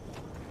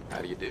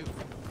 How do you do?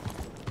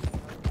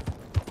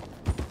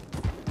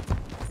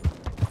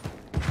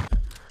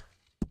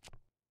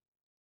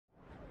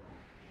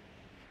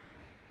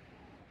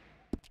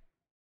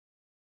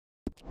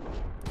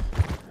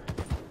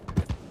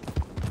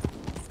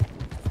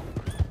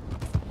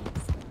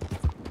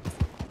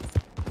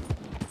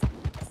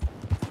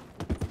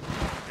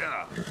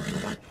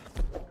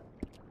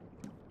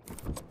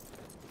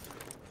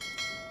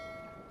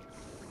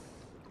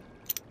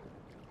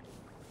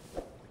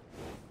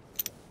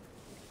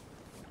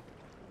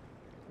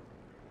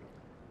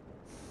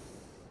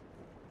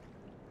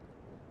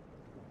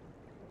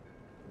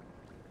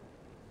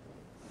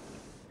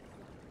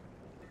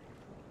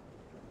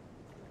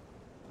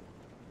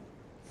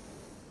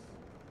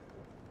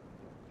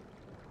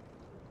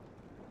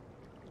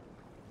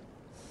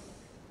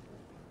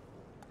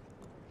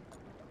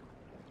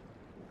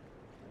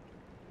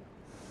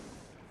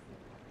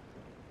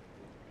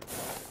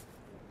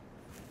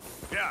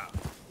 Yeah.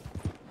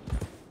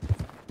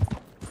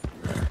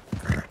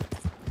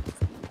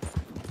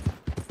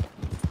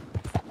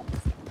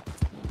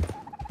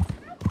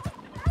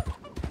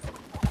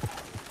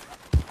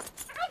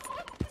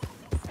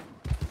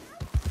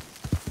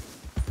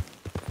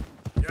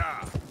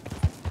 Yeah.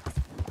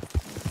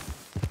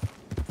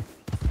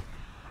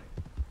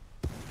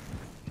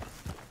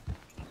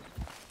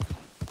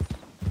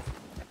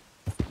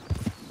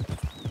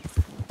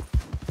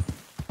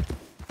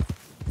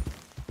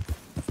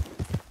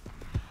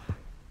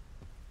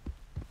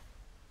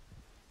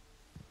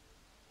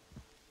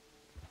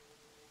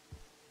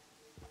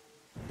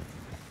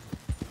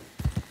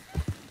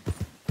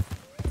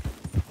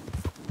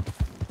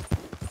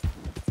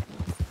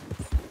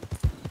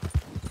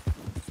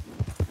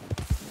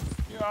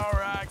 You all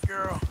right,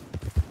 girl?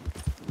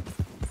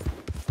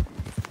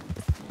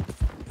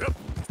 Yep.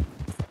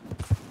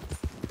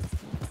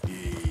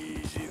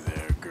 Easy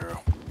there,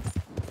 girl.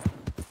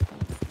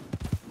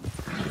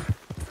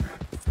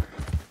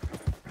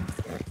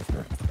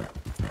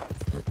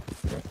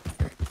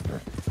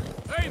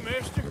 Hey,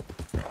 mister.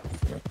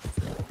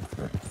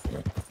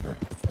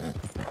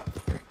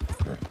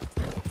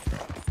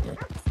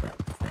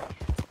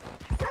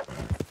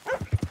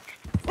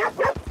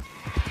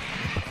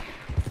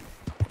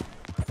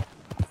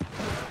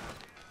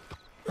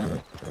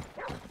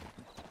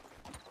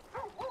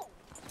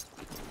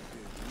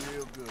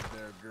 Real good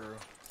there, girl.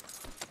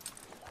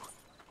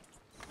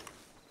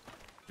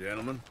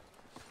 Gentlemen,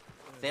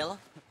 Phil?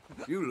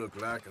 you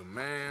look like a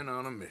man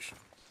on a mission.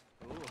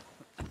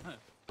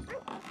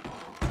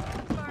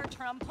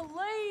 Bertram,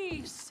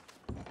 police!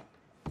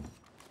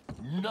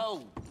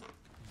 No!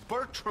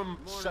 Bertram,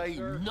 say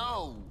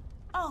no!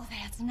 Oh,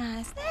 that's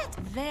nice. That's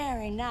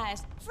very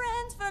nice.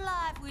 Friends for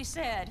life, we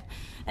said.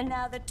 And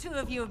now the two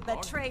of you have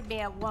betrayed me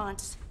at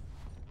once.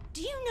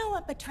 Do you know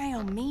what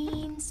betrayal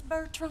means,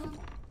 Bertram?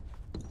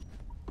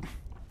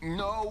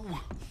 No!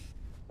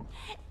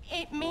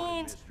 It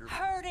means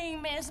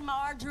hurting Miss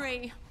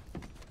Marjorie.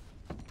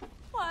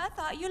 Well, I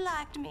thought you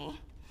liked me.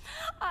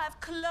 I've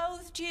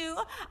clothed you.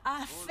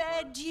 I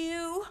fed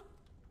you.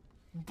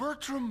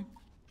 Bertram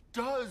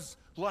does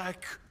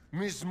like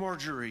Miss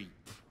Marjorie.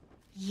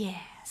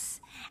 Yes,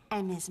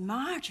 and Miss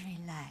Marjorie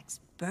likes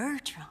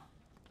Bertram.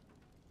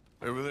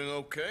 Everything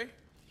okay?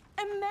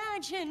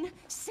 Imagine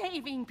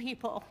saving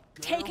people,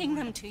 taking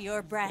them to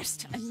your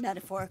breast, and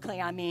metaphorically,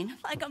 I mean,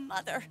 like a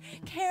mother,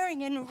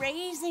 caring and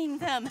raising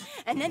them,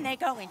 and then they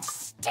go and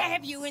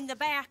stab you in the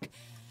back.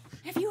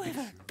 Have you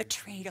ever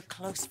betrayed a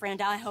close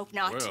friend? I hope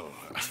not. Well,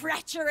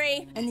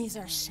 Treachery. And these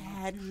are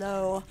sad,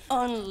 low,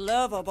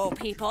 unlovable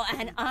people,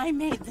 and I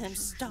made them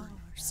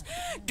stars,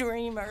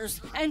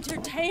 dreamers,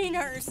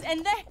 entertainers,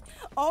 and they...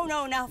 Oh,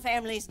 no, now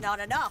family's not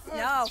enough.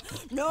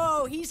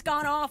 No, he's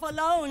gone off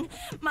alone.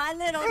 My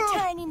little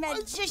tiny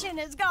magician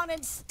has gone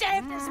and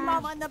stabbed his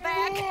mama in the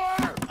back.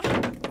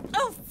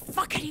 Oh,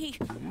 fuckity.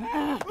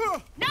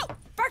 No,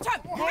 Bertram!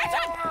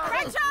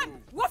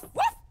 Woof,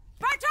 woof!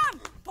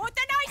 Bertram, put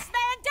the nice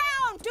man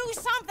down! Do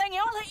something,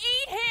 you'll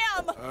eat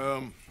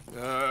him!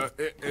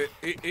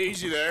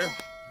 Easy there.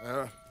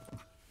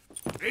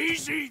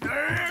 Easy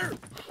there!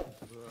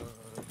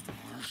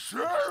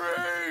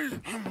 Sherry!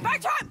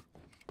 Bertram!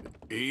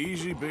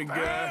 Easy, big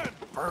guy.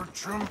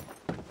 Bertram.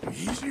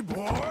 Easy,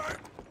 boy.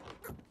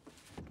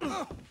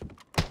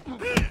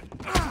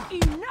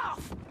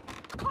 Enough!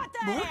 Cut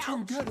that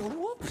Bertram out! got a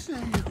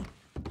whoopsie.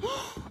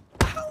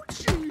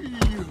 Ouchie!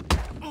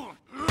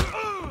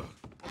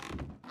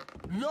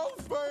 No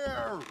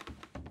fair!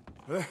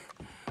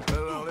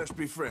 Let's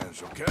be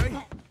friends, okay?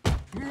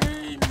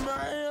 Mean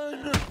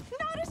man!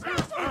 Not his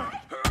house,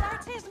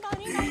 that's his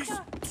money, He's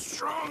Micah.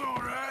 strong,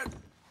 all right.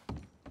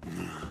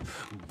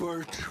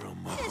 Bertram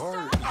I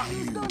hurt thought he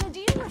was gonna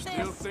deal with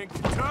Still this. think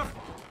you're tough?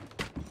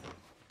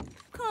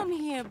 Come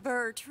here,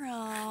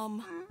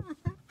 Bertram.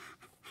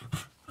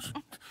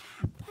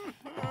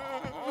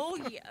 Oh,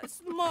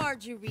 yes,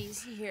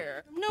 Marjorie's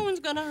here. No one's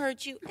gonna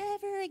hurt you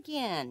ever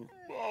again.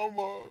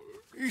 Mama,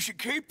 you should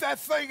keep that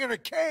thing in a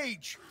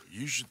cage.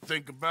 You should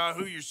think about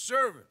who you're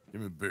serving. Give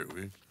me a beer,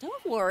 will you?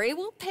 Don't worry,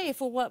 we'll pay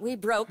for what we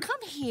broke.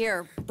 Come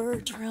here,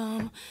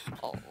 Bertram.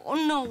 Oh,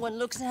 no one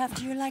looks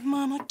after you like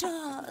Mama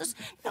does.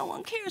 No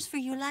one cares for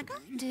you like I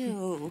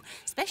do.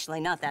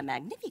 Especially not that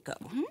Magnifico,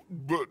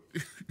 But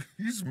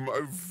he's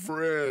my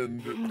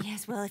friend.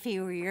 Yes, well, if he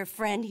were your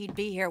friend, he'd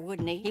be here,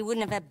 wouldn't he? He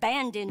wouldn't have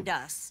abandoned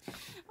us.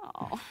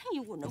 Oh,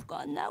 you wouldn't have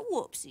gotten that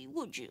whoopsie,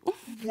 would you?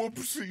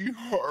 Whoopsie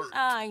heart.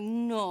 I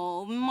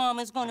know.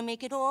 Mama's gonna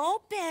make it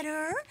all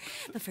better.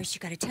 But first, you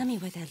gotta tell me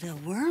where that little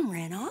worm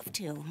ran off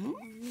to,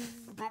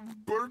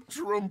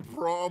 Bertram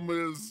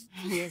promised.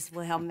 Yes,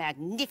 well,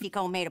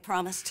 Magnifico made a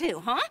promise, too,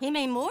 huh? He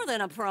made more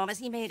than a promise.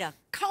 He made a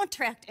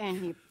contract, and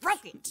he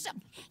broke it. So,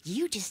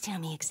 you just tell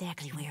me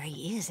exactly where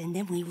he is, and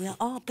then we will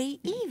all be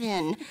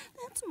even.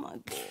 That's my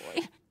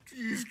boy.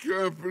 He's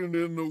camping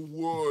in the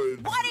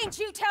woods. Why didn't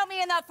you tell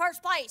me in the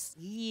first place?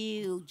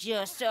 You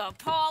just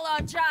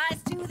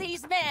apologize to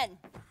these men.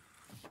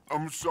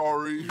 I'm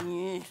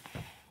sorry.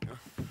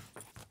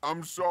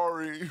 I'm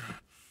sorry.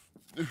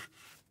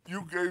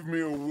 You gave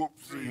me a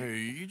whoopsie. Hey,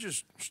 you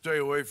just stay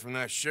away from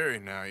that sherry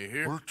now, you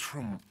hear?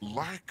 Bertram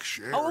likes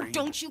sherry. Oh,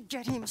 don't you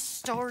get him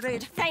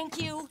started.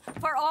 Thank you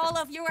for all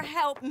of your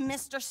help,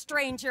 Mr.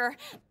 Stranger.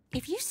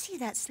 If you see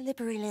that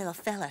slippery little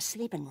fella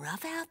sleeping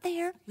rough out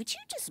there, would you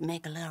just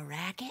make a little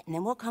racket and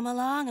then we'll come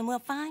along and we'll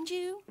find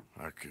you?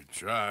 I could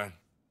try.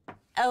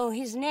 Oh,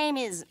 his name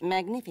is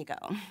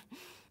Magnifico.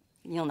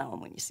 You'll know him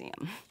when you see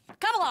him.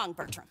 Come along,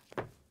 Bertram.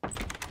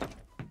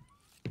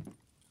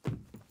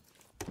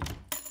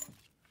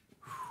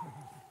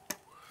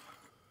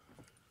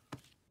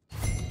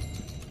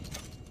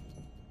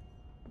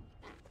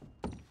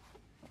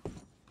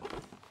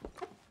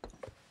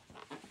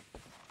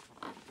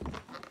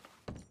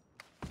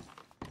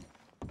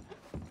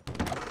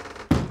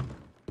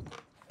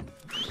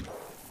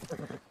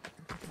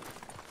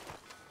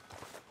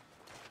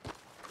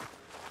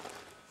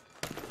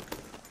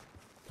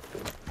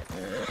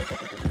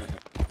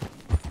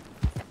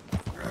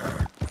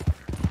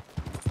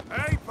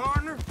 Hey,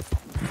 partner.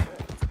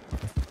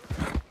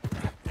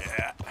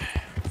 Yeah,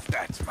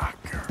 that's my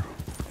girl.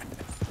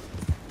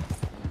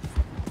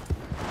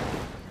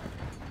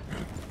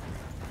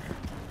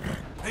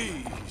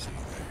 Easy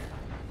there.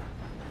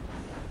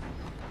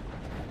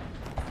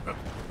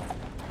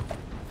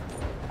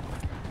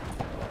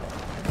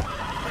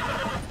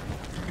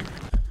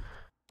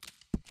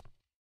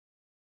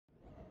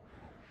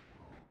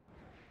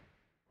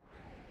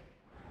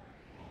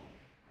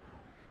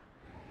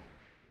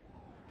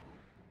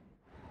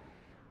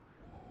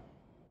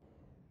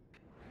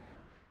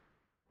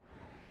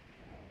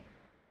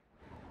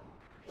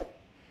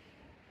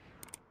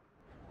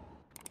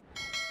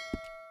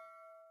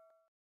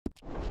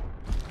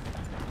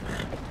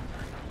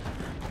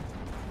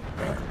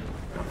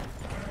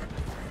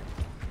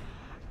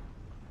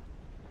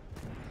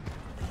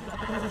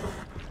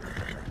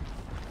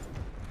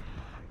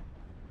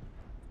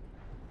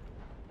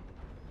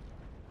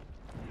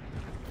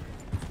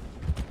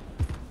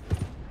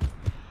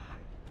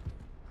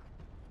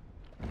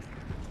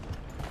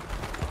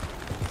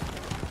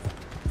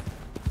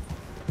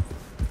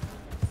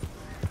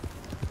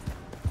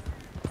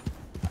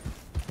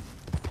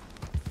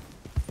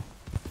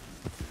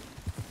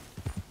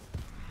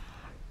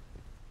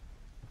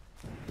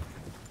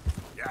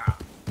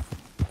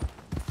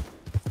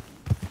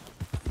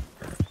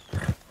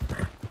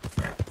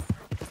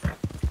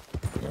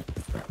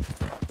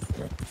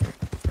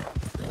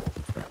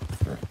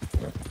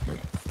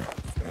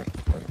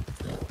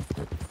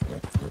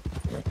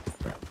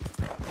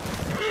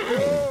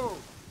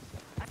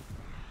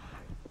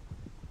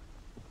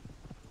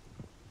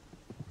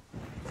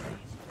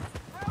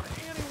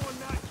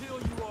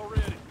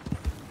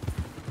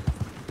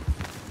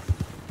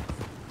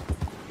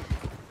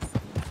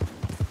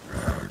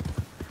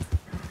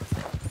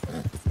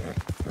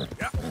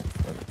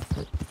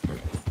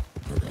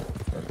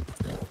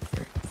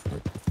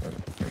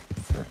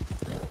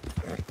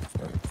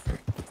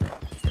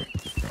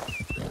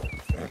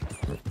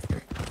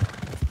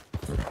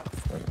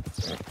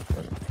 Yeah,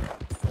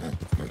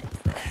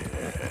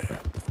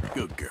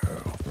 good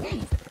girl.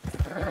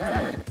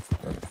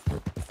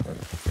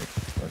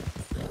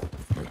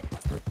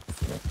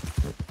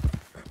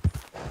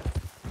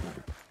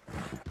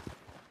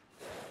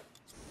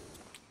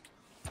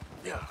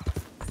 Yeah.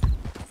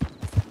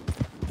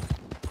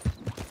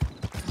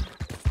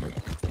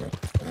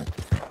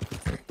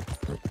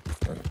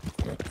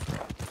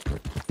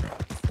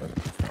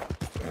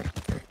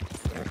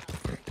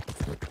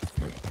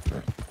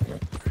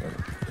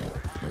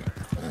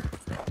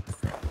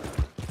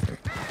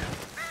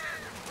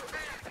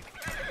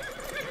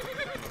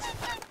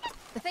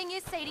 The thing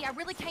is, Sadie, I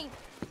really can't...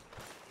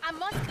 I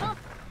must come...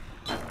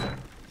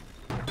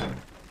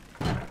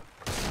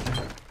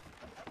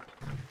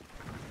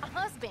 A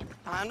husband.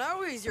 I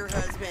know he's your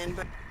husband,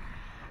 but...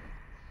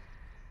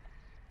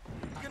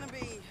 It's gonna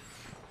be...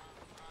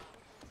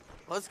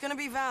 Well, it's gonna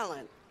be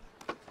violent.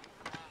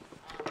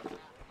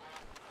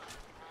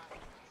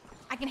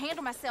 I can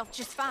handle myself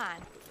just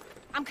fine.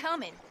 I'm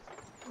coming.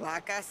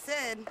 Like I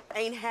said,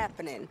 ain't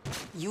happening.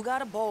 You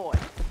got a boy.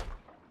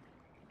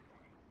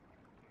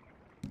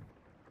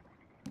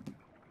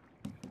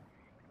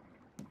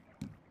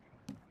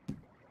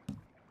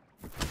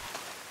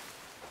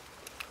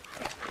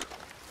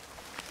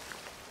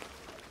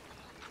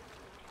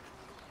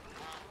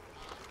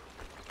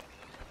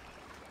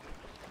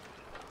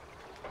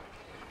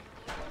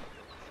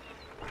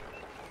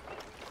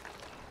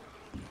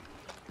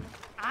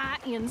 I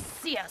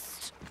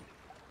insist.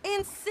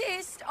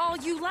 Insist all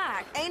you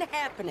like. Ain't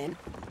happening.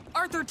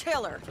 Arthur,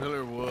 tell her. Tell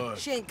her what?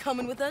 She ain't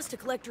coming with us to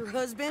collect her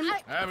husband.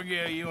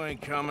 Abigail, you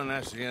ain't coming.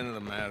 That's the end of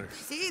the matter.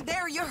 See,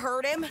 there you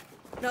heard him.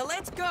 Now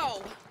let's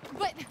go.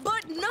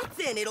 But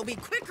nothing. It'll be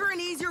quicker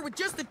and easier with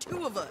just the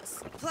two of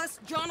us. Plus,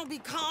 John will be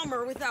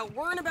calmer without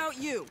worrying about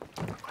you.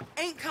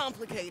 Ain't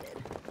complicated.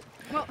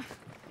 Well,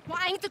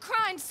 I ain't the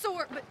crying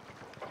sort, but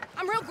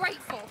I'm real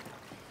grateful.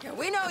 Yeah,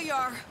 we know you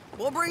are.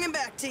 We'll bring him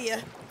back to you.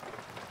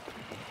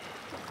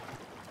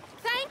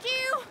 Thank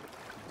you.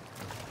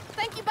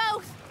 Thank you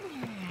both.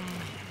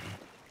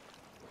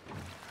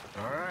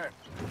 All right,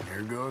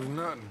 here goes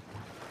nothing.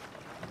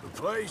 The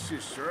place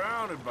is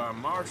surrounded by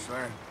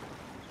marshland.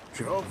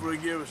 Should hopefully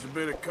give us a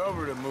bit of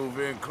cover to move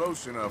in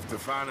close enough to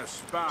find a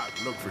spot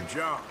and look for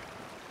John.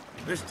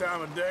 This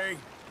time of day,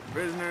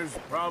 prisoners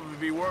will probably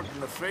be working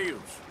the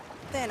fields.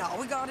 Then all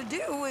we gotta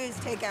do is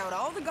take out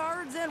all the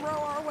guards and row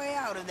our way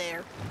out of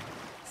there.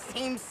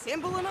 Seems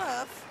simple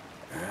enough.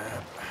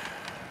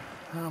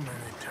 How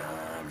many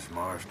times,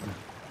 Marston?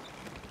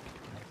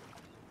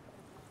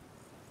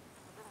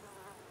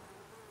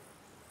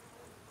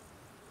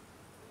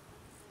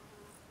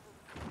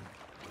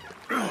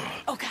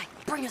 Okay,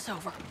 bring us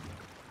over.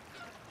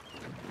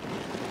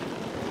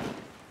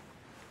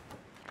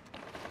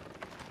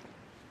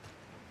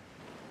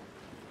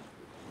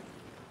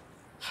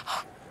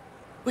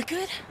 We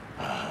good?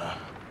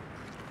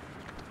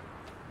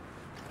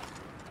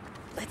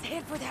 Let's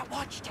head for that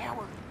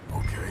watchtower.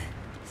 Okay.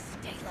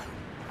 Stay low.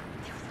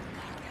 There's a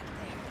guard up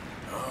there.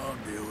 I'll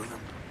deal with him.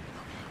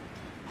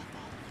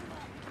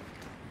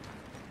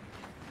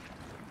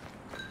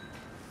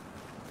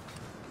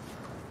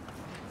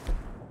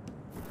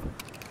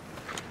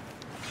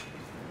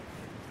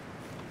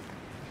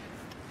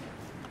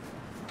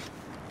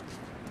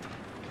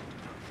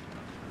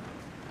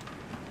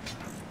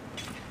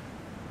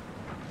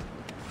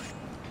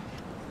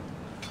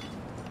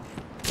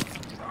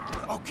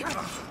 Okay,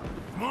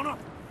 come on up.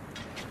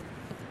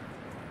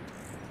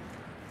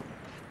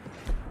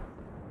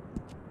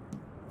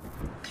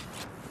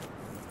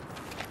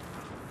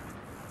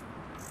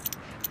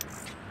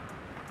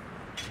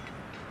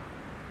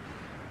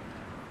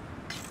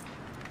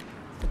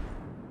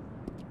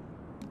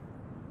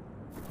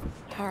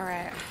 All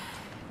right.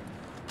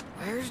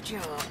 Where's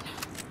John?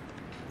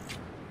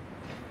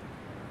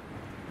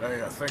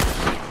 Hey, I think...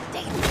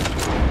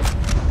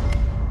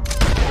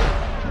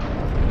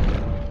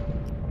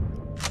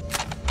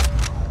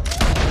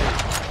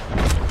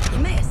 You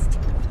missed.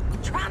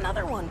 Try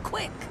another one,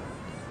 quick.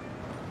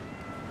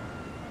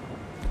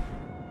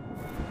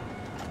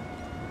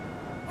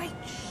 Wait,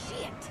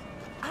 shit.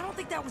 I don't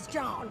think that was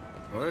John.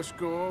 Well, let's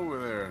go over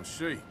there and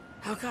see.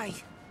 Okay,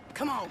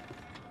 come on.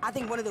 I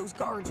think one of those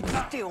guards was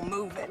still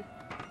moving.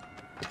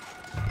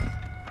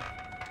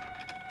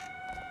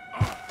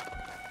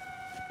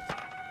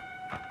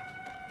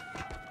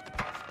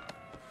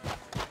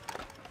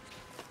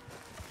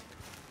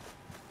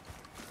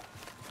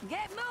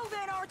 Get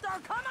moving,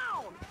 Arthur, come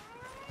on!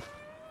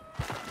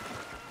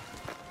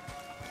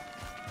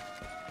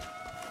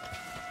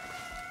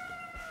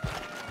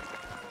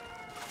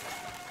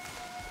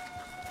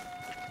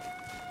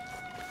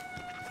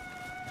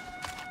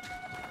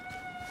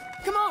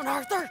 Come on,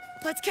 Arthur,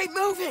 let's keep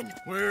moving.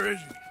 Where is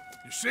he?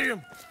 You see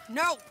him?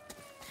 No.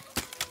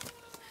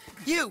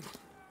 You,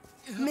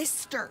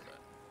 Mister.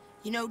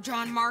 You know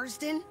John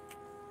Marsden?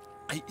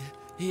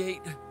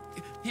 He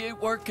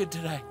ain't working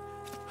today.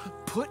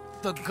 Put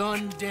the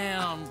gun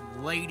down,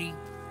 lady.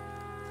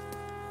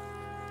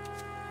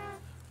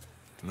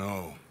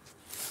 No.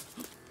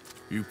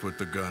 You put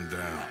the gun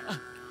down.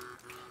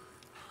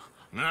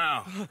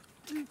 Now.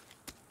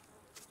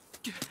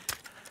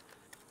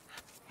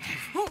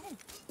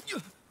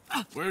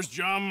 Where's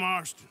John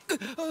Marston?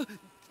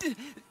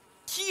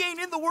 He ain't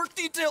in the work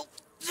detail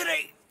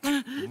today.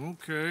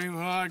 Okay, well,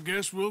 I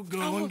guess we'll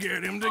go and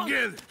get him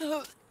together.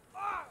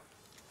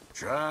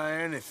 Try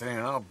anything,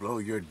 and I'll blow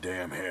your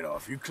damn head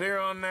off. You clear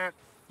on that?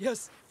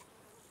 Yes.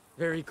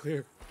 Very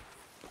clear.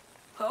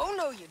 Oh,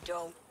 no, you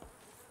don't.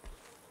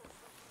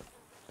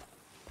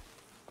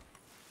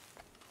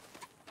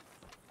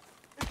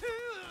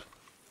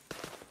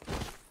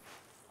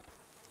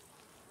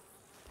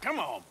 Come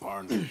on,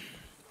 partner.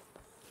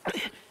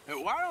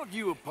 Why don't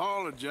you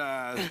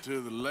apologize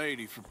to the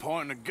lady for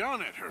pointing a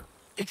gun at her?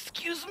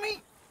 Excuse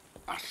me?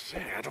 I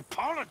said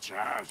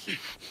apologize.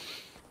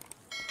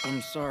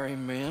 I'm sorry,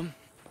 ma'am.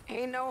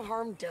 Ain't no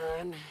harm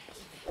done.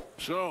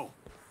 So,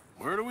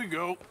 where do we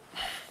go?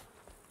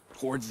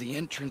 Towards the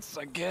entrance,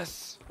 I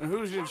guess. And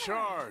who's in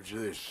charge of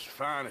this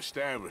fine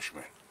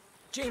establishment?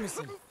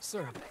 Jameson,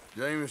 sir.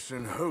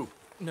 Jameson who?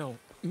 No,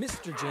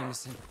 Mr.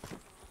 Jameson.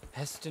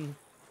 Heston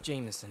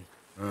Jameson.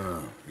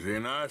 Is he a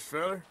nice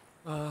feller?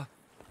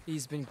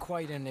 He's been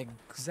quite an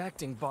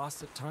exacting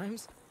boss at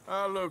times.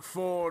 I look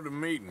forward to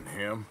meeting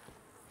him.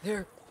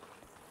 They're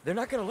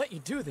not gonna let you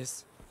do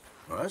this.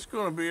 Well, that's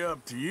gonna be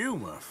up to you,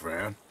 my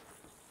friend.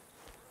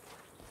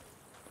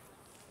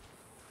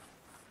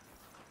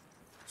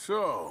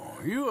 So,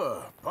 you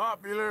a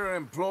popular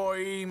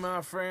employee,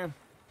 my friend?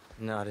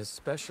 Not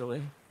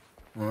especially.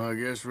 Well, I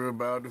guess we're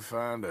about to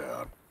find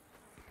out.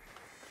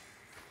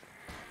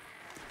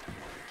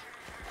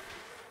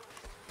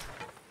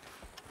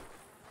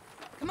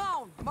 Come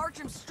on, march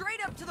him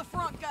straight up to the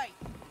front gate.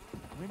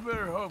 We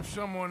better hope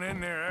someone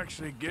in there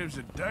actually gives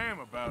a damn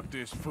about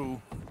this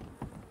fool.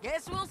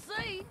 Guess we'll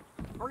see.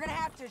 We're gonna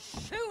have to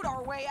shoot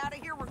our way out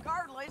of here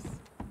regardless.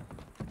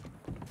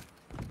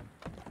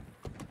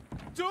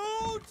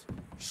 Don't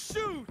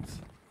shoot!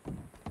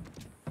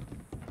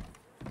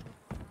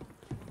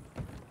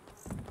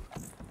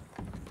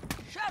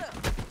 Shut up!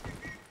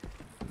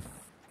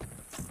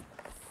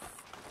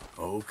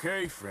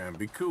 Okay, friend,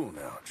 be cool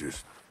now.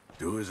 Just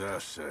do as I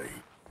say.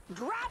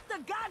 Drop the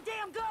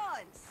goddamn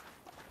guns!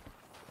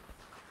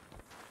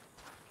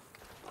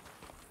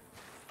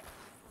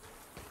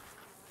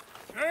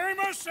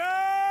 Jameson!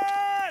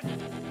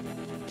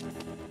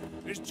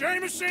 Is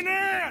Jameson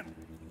in?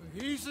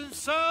 He's in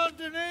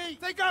Saint-Denis.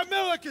 They got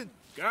Milliken.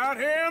 Got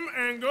him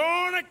and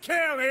gonna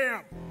kill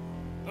him.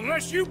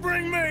 Unless you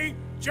bring me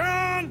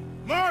John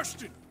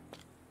Marston.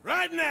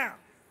 Right now.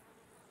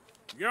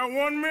 You got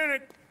 1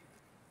 minute.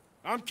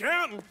 I'm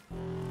counting.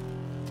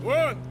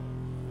 1,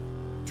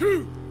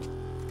 2,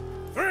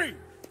 3.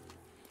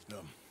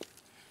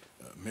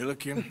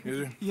 Milliken, is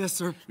it? Yes,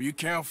 sir. Will you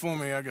count for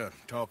me? I got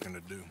talking to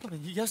do.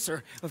 Yes,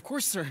 sir. Of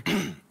course, sir.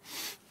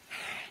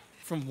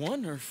 From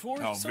 1 or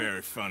 4? Oh, sir?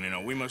 very funny.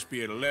 No, we must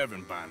be at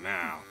 11 by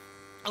now.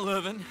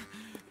 11,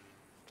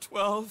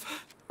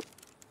 12,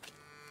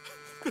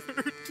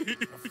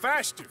 13,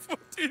 faster.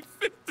 14,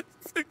 15,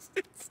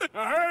 16, 17.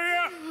 Now hurry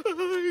up!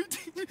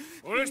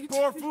 Well, this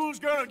poor fool's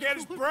gonna get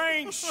his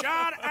brains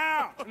shot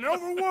out. And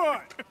over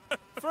what?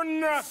 For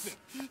nothing.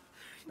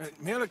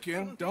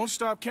 Milliken, don't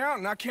stop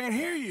counting. I can't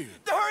hear you.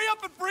 Hurry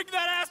up and bring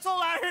that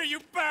asshole out here,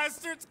 you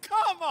bastards!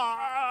 Come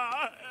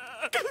on!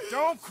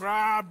 Don't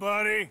cry,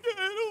 buddy.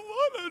 I don't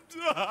want to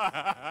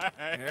die.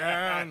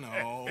 Yeah, I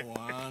know.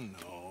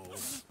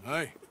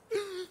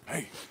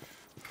 Hey,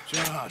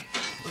 John.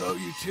 Hello,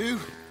 you two.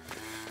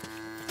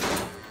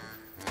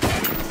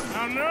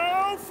 Now,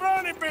 no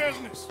funny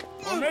business.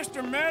 Well,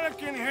 Mr.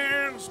 Milliken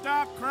here will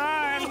stop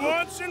crying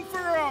once and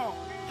for all.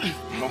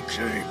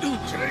 Okay,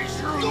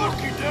 today's your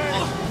lucky day.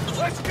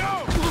 Let's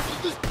go!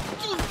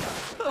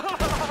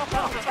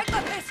 Take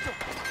my pistol!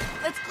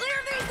 Let's clear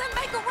these and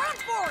make a run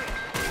for it!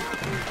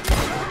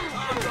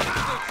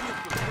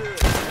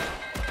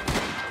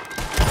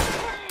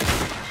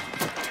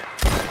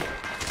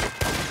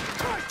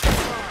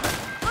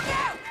 Look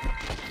out!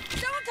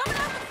 Someone coming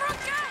out the front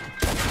gate!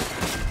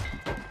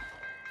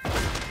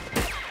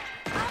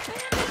 I'll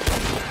pin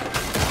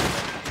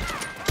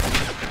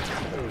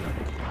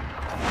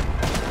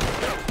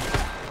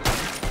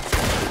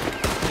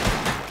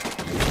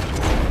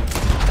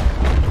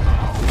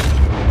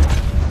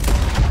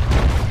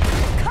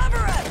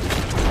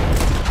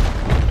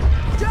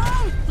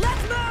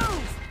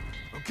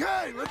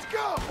Let's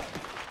go!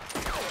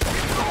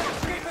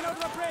 Escaping over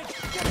the bridge!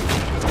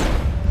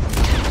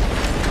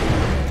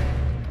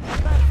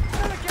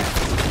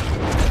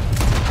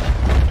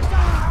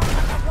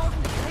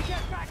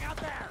 Get back out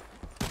there!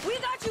 We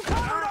got you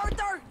covered,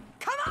 Arthur!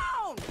 Come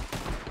on!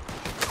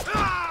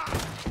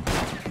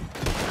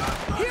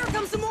 Here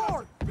comes some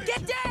more!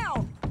 Get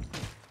down!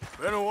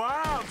 Been a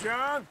while,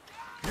 John.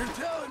 You're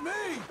telling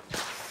me?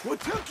 What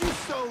took you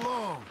so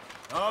long?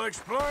 I'll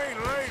explain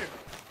later.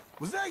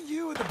 Was that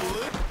you with the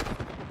balloon?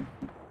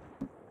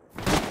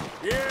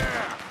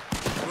 Yeah,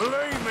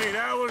 believe me,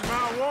 that was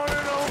my one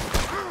and only.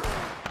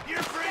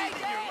 You're freezing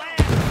your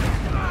land.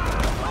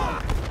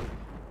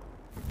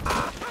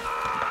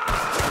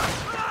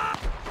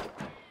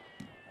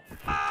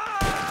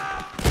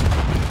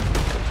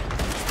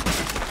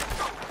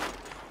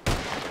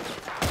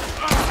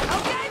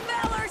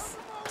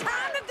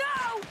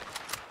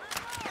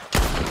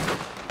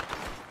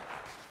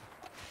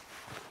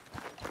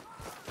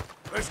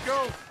 Let's go.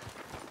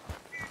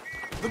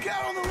 Look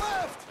out on the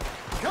left!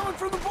 Coming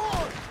from the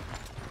board!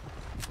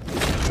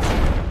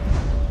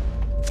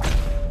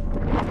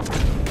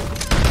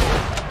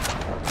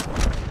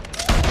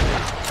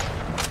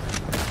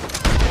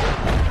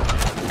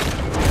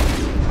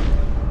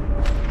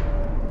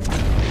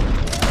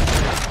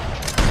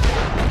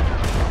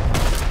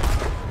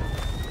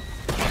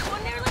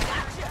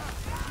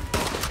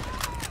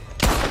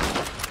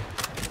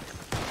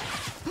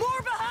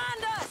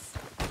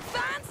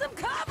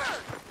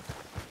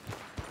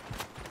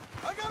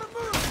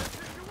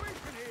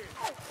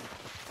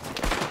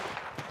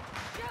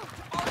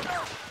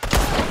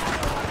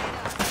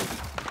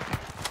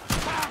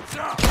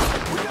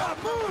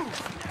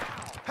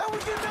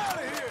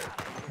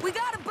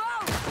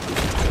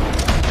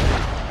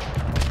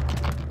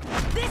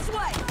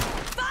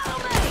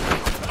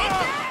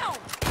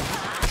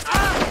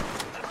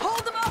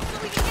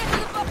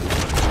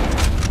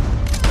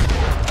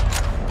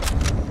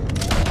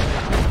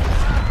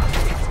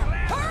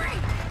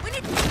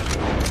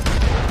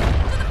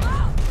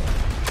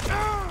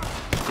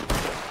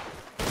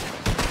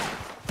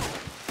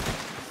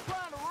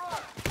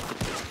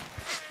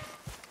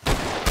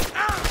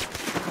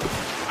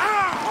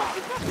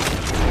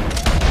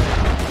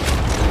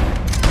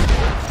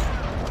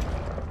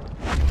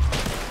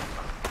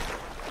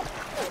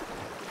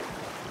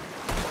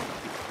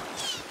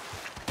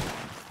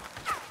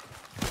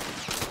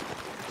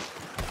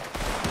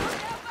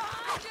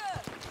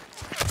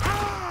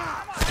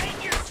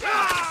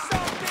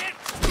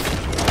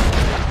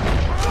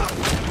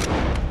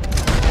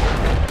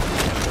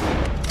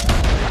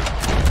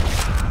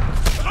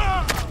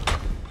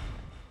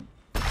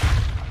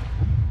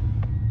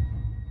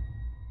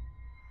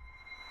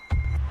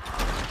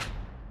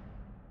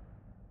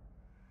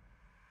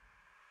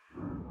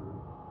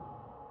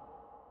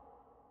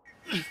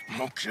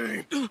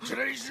 Okay,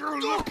 today's your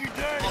lucky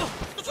day.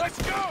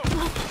 Let's go!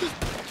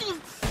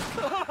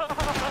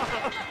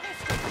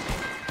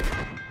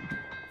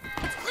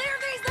 Clear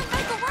these, then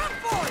make a run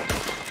for it!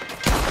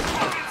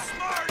 Fucking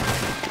smart!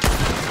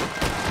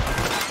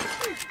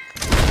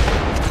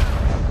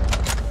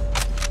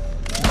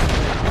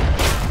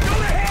 Go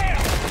to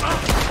hell!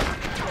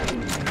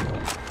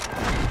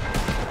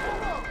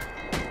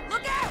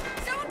 Look out!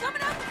 Someone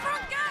coming out the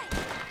front gate!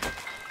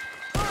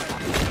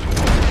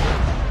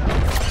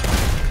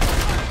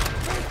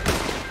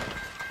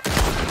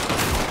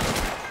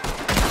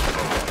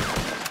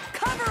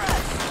 Cover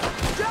us!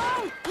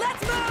 Joe,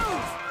 let's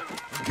move!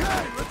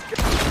 Okay, let's go!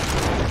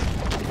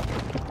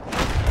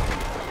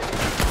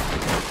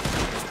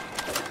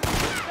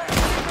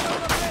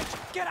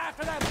 Get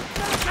after them!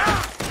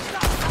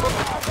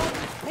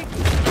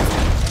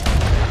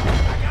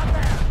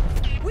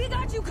 We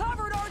got you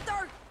covered,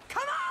 Arthur!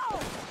 Come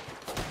on!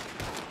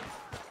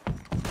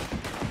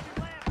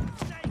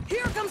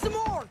 Here comes some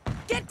more!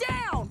 Get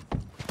down!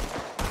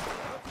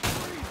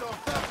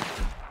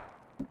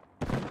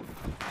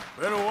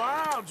 Been a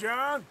while,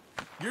 John.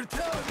 You're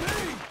telling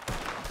me?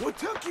 What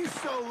took you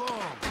so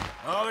long?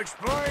 I'll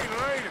explain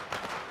later.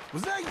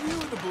 Was that you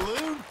in the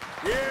balloon?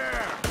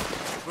 Yeah.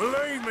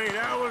 Believe me,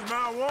 that was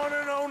my one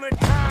and only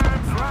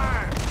time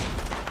flying.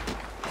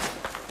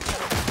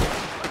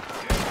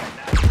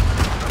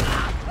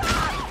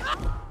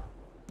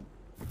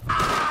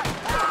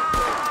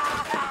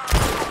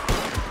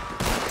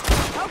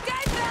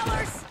 Okay,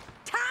 fellas!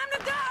 Time to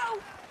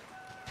go!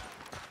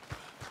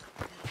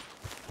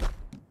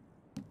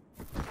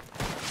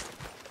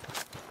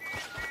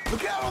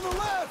 Look out on the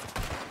left!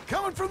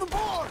 Coming from the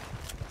board!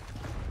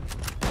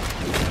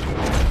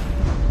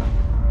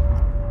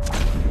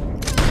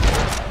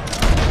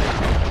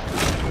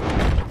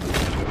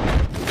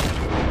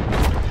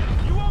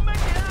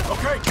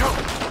 Okay, go.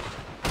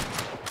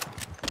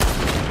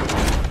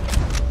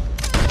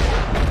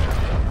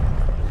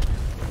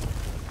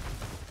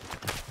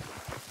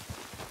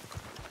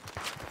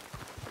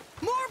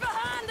 More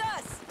behind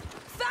us!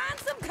 Find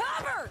some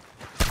cover!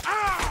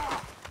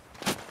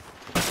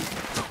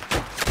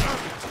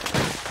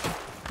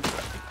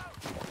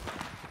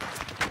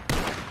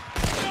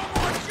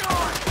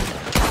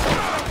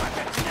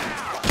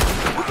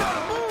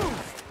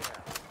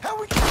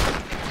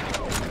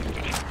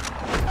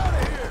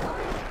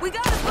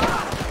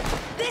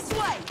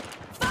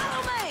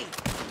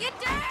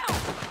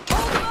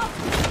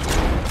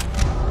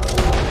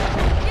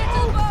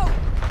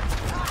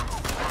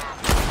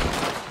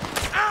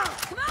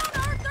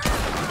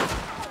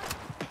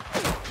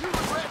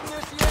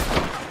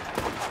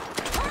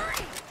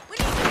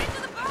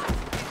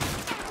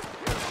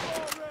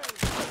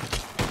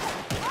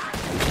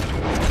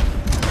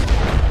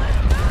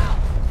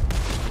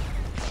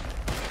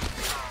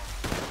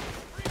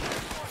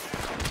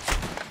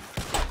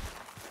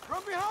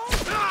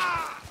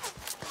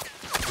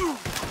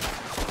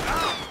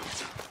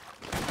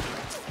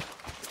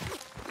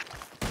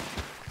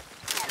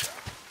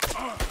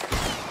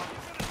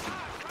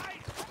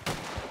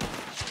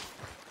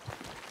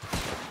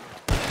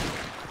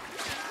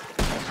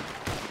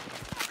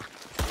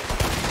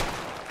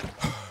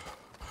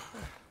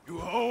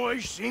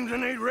 always seem to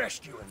need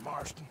rescuing,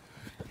 Marston.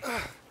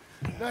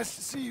 Nice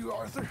to see you,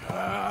 Arthur.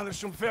 There's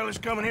some fellas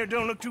coming here.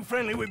 Don't look too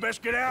friendly. We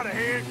best get out of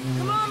here.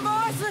 Come on,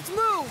 boys, let's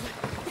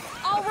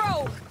move. I'll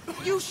roll.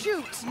 You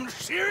shoot.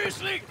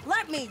 Seriously?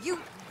 Let me.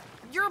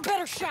 You're a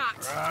better shot.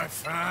 Right,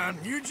 fine.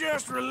 You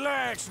just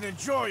relax and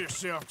enjoy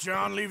yourself,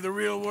 John. Leave the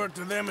real work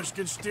to them as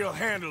can still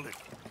handle it.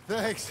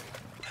 Thanks.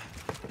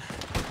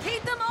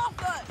 Keep them off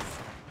us.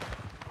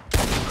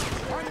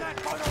 Turn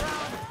that boat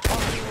around, or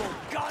we will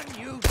gun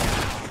you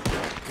down.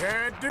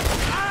 Can't do...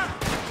 Ah!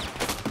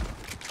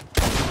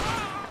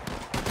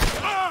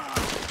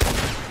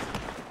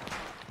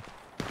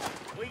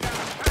 We got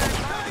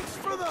Thanks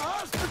for the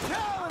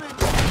hospitality!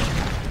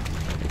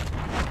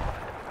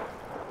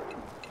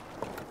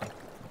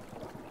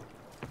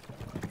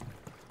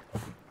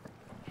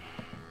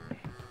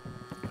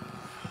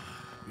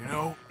 You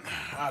know,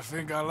 I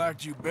think I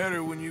liked you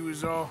better when you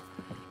was all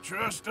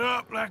trussed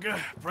up like a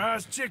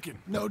prize chicken.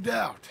 No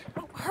doubt.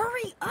 Oh,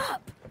 hurry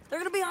up. They're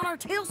gonna be on our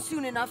tails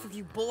soon enough if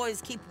you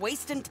boys keep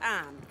wasting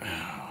time.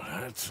 Oh,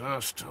 that's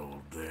us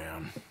told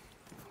them.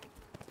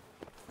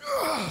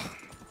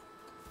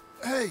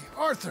 Hey,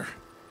 Arthur.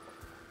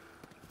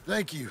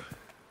 Thank you.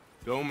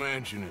 Don't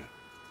mention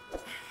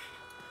it.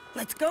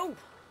 Let's go.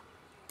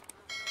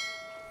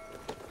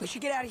 We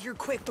should get out of here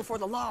quick before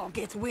the law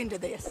gets wind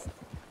of this.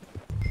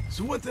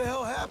 So what the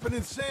hell happened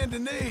in Saint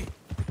Denis?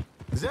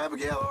 Is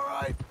Abigail all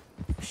right?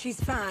 She's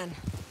fine.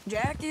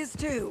 Jack is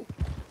too.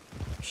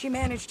 She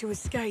managed to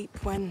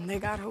escape when they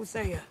got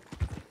Hosea.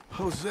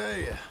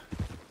 Hosea.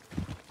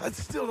 That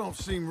still don't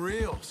seem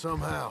real,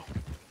 somehow.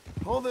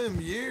 All them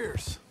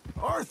years.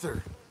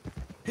 Arthur.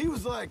 He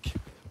was like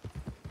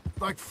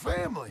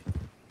family.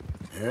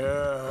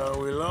 Yeah,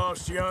 we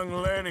lost young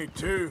Lenny,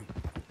 too.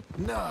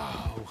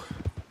 No.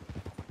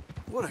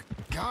 What a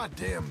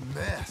goddamn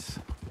mess.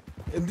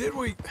 And did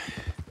we...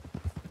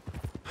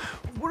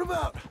 What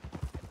about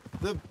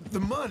the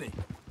money?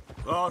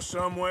 Lost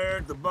somewhere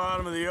at the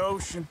bottom of the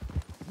ocean.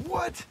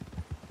 What?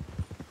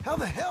 How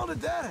the hell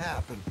did that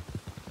happen?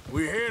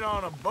 We hit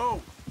on a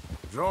boat.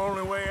 It was the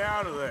only way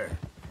out of there.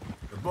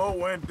 The boat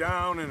went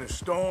down in a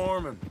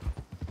storm, and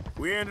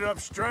we ended up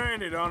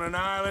stranded on an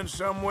island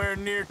somewhere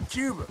near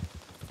Cuba.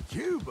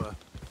 Cuba?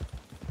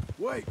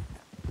 Wait,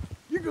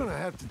 you're gonna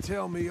have to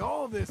tell me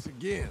all this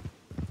again.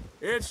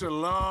 It's a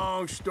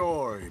long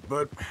story,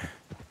 but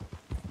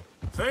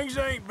things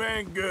ain't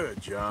been good,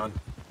 John.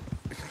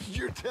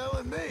 You're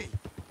telling me?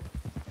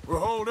 We're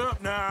holed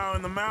up now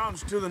in the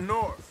mountains to the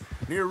north,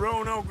 near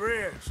Roanoke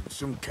Ridge and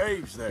some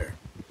caves there.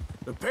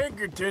 The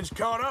Pinkertons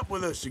caught up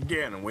with us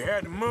again, and we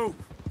had to move.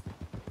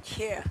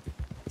 Yeah.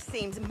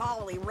 Seems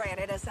Molly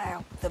ratted us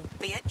out, the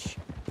bitch.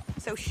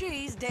 So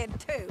she's dead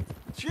too.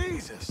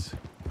 Jesus.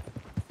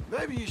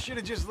 Maybe you should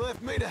have just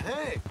left me to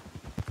hang.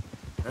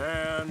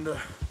 And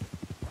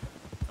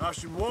I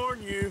should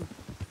warn you,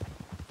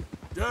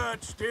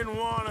 Dutch didn't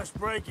want us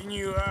breaking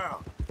you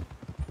out.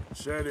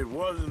 Said it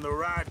wasn't the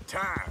right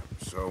time,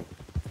 so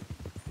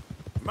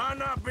might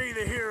not be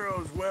the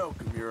hero's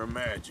welcome you're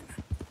imagining.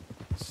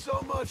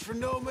 So much for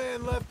no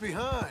man left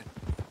behind.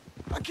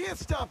 I can't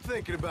stop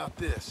thinking about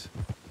this.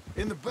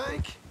 In the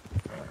bank,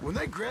 when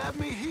they grabbed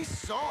me, he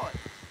saw it.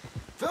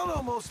 Felt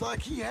almost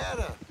like he had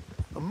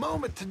a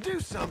moment to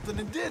do something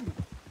and didn't.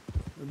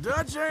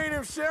 Dutch ain't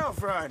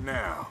himself right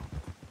now.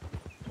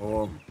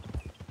 Or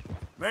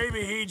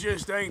maybe he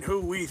just ain't who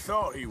we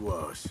thought he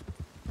was.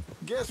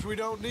 Guess we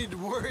don't need to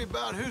worry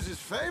about who's his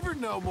favorite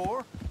no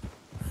more.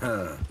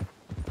 Huh.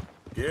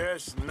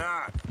 Guess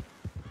not.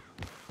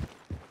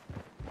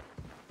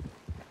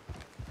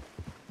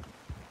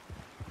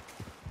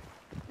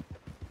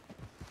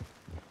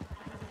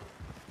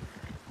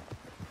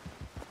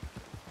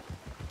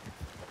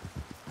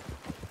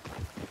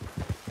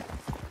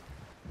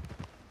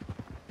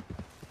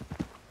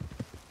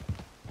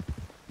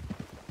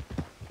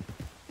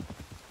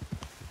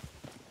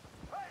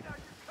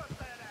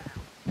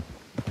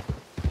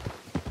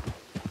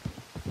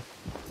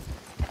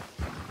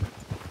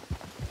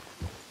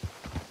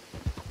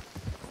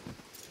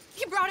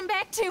 You brought him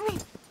back to me.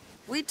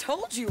 We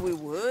told you we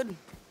would.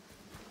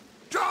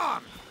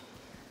 John!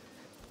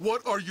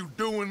 What are you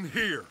doing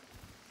here?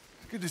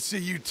 Good to see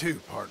you too,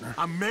 partner.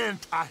 I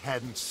meant I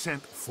hadn't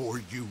sent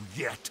for you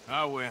yet.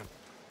 I went.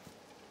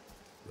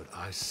 But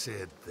I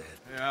said that.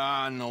 Yeah,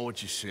 I know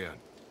what you said.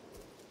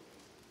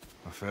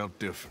 I felt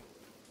different.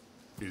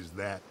 Is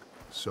that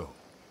so?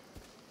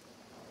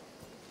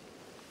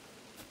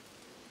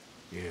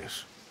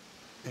 Yes.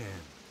 And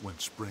when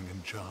Spring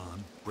and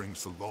John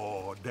brings the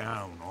law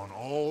down on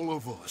all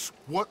of us,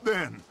 what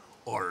then,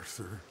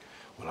 Arthur?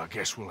 Well, I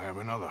guess we'll have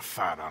another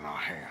fight on our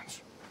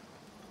hands.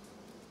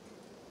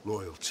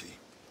 Loyalty,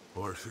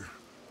 Arthur,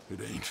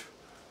 it ain't.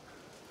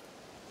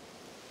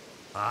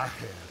 I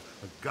had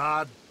a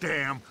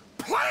goddamn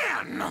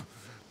plan!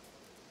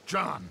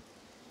 John,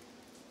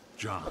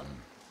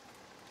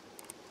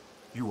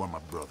 you are my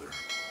brother.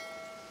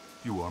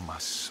 You are my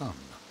son.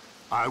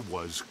 I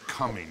was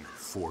coming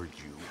for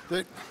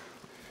you.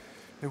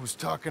 They was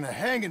talking of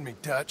hanging me,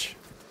 Dutch.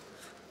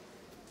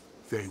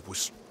 They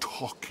was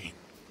talking.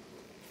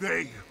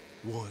 They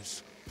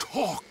was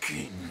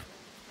talking.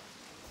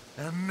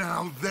 And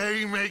now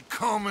they may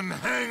come and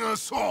hang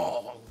us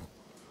all.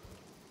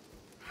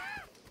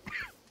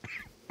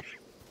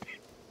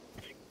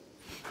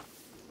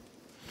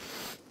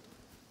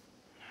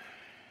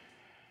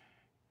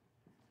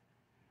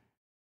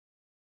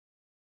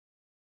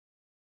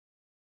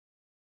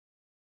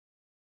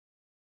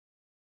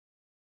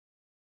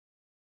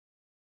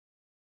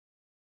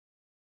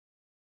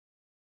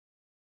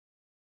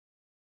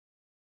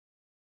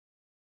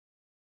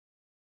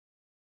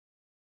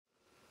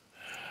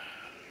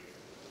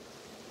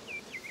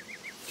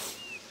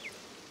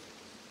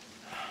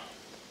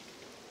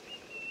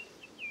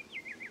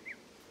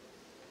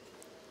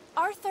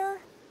 Arthur!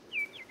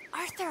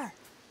 Arthur!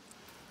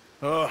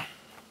 Oh,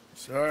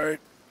 sorry.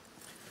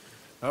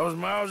 I was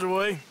miles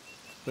away,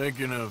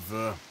 thinking of,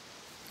 I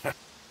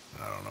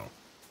don't know.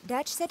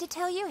 Dutch said to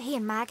tell you he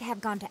and Mike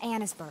have gone to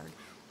Annisburg.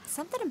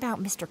 Something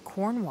about Mr.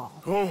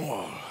 Cornwall.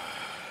 Cornwall.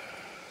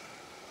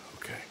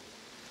 Okay.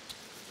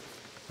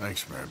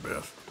 Thanks, Mary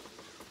Beth.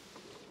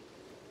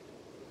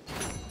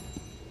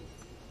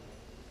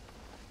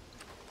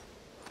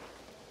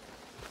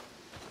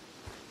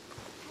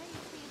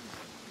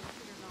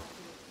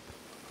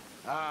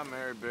 Hi,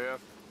 Mary Beth.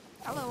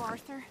 Hello,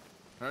 Arthur.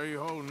 How are you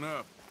holding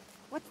up?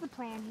 What's the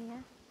plan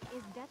here?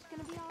 Is Dutch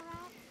gonna be all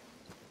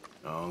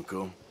right?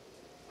 Uncle.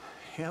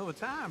 Hell of a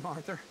time,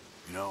 Arthur.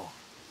 You know,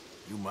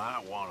 you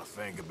might want to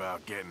think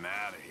about getting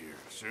out of here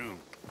soon.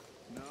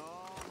 No,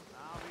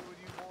 I'll be with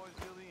you boys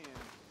till the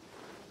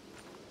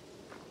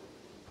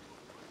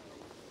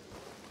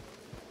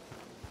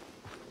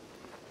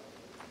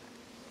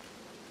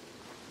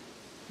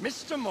end.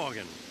 Mr.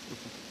 Morgan.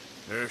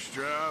 Herr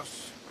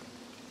Strauss.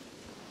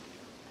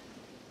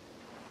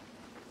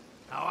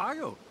 How are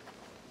you?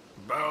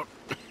 About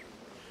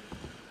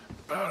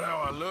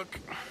how I look.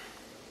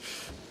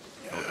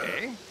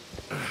 Okay.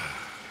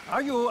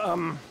 Are you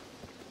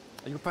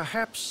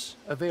perhaps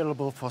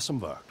available for some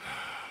work?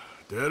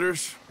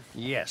 Debtors?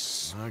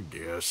 Yes. I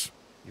guess.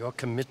 Your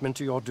commitment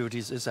to your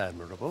duties is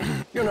admirable.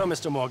 You know,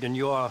 Mr. Morgan,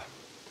 you're...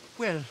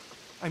 Well,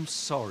 I'm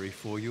sorry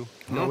for you.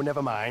 No,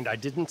 never mind. I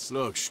didn't...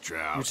 Look,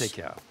 Strauss. You take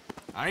care.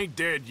 I ain't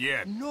dead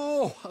yet.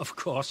 No, of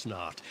course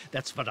not.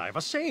 That's what I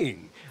was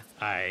saying.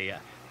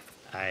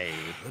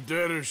 The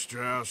debtor,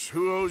 Strauss.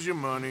 Who owes you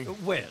money?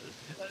 Well,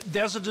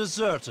 there's a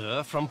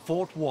deserter from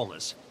Fort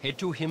Wallace. Head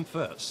to him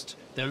first.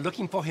 They're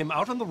looking for him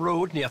out on the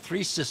road near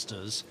Three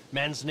Sisters.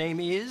 Man's name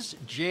is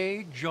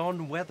J.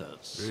 John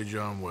Weathers. J.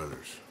 John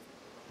Weathers.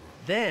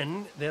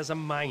 Then there's a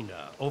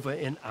miner over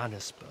in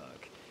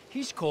Annisburg.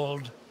 He's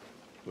called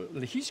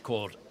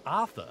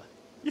Arthur.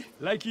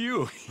 Like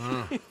you.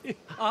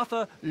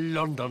 Arthur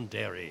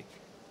Londonderry.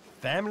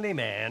 Family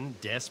man,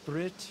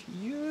 desperate,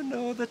 you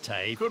know the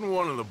type. Couldn't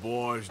one of the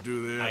boys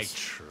do this? I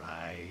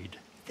tried.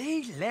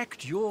 They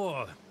lacked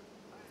your...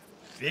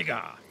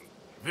 vigor.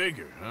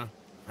 Vigor, huh?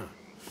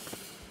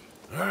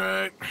 All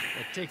right.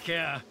 Take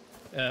care,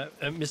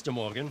 Mr.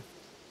 Morgan.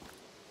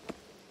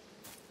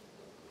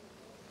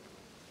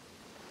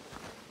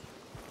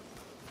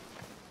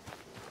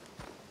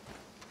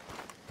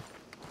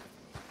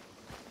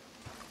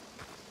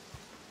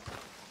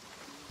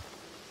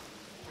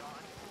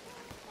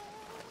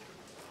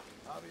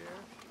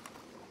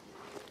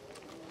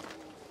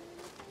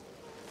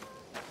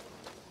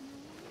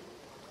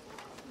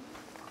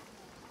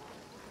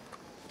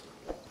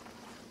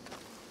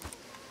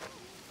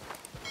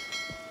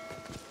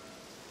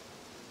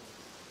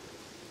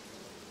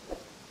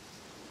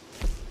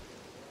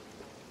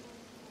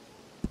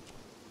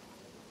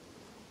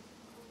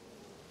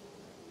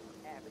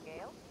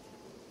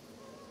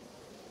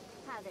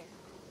 Hi there.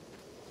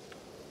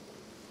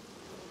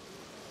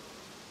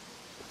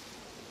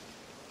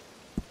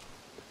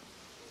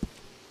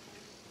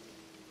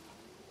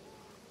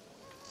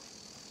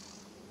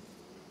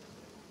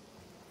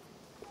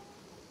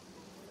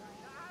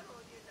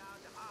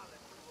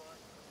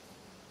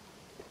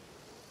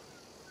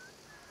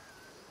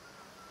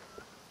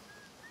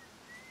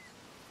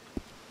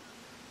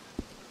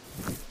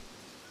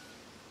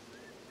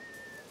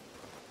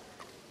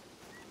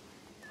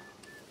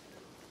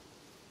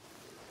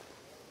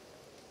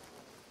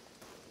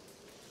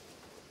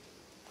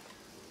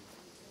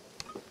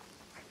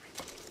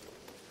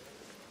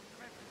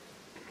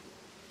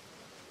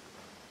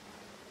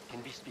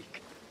 Can we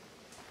speak?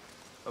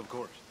 Of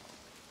course.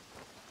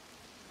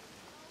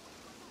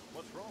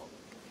 What's wrong?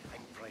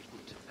 I'm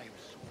frightened. I'm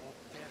so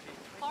very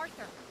frightened.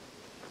 Arthur.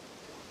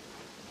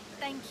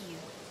 Thank you.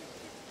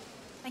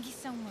 Thank you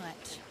so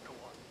much.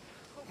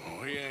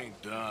 Oh, he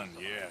ain't done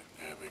yet,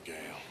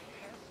 Abigail.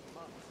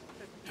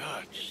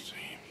 Dutch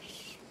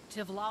seems... To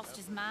have lost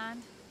his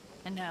mind?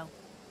 And no,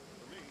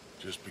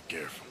 Just be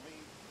careful.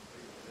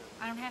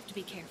 I don't have to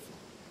be careful.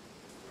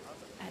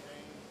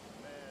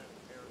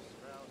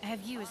 I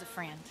have you as a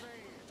friend.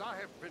 I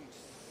have been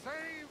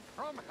saved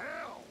from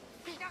hell.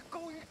 We are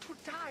going to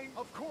die.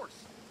 Of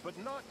course, but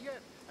not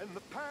yet. And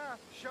the path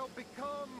shall become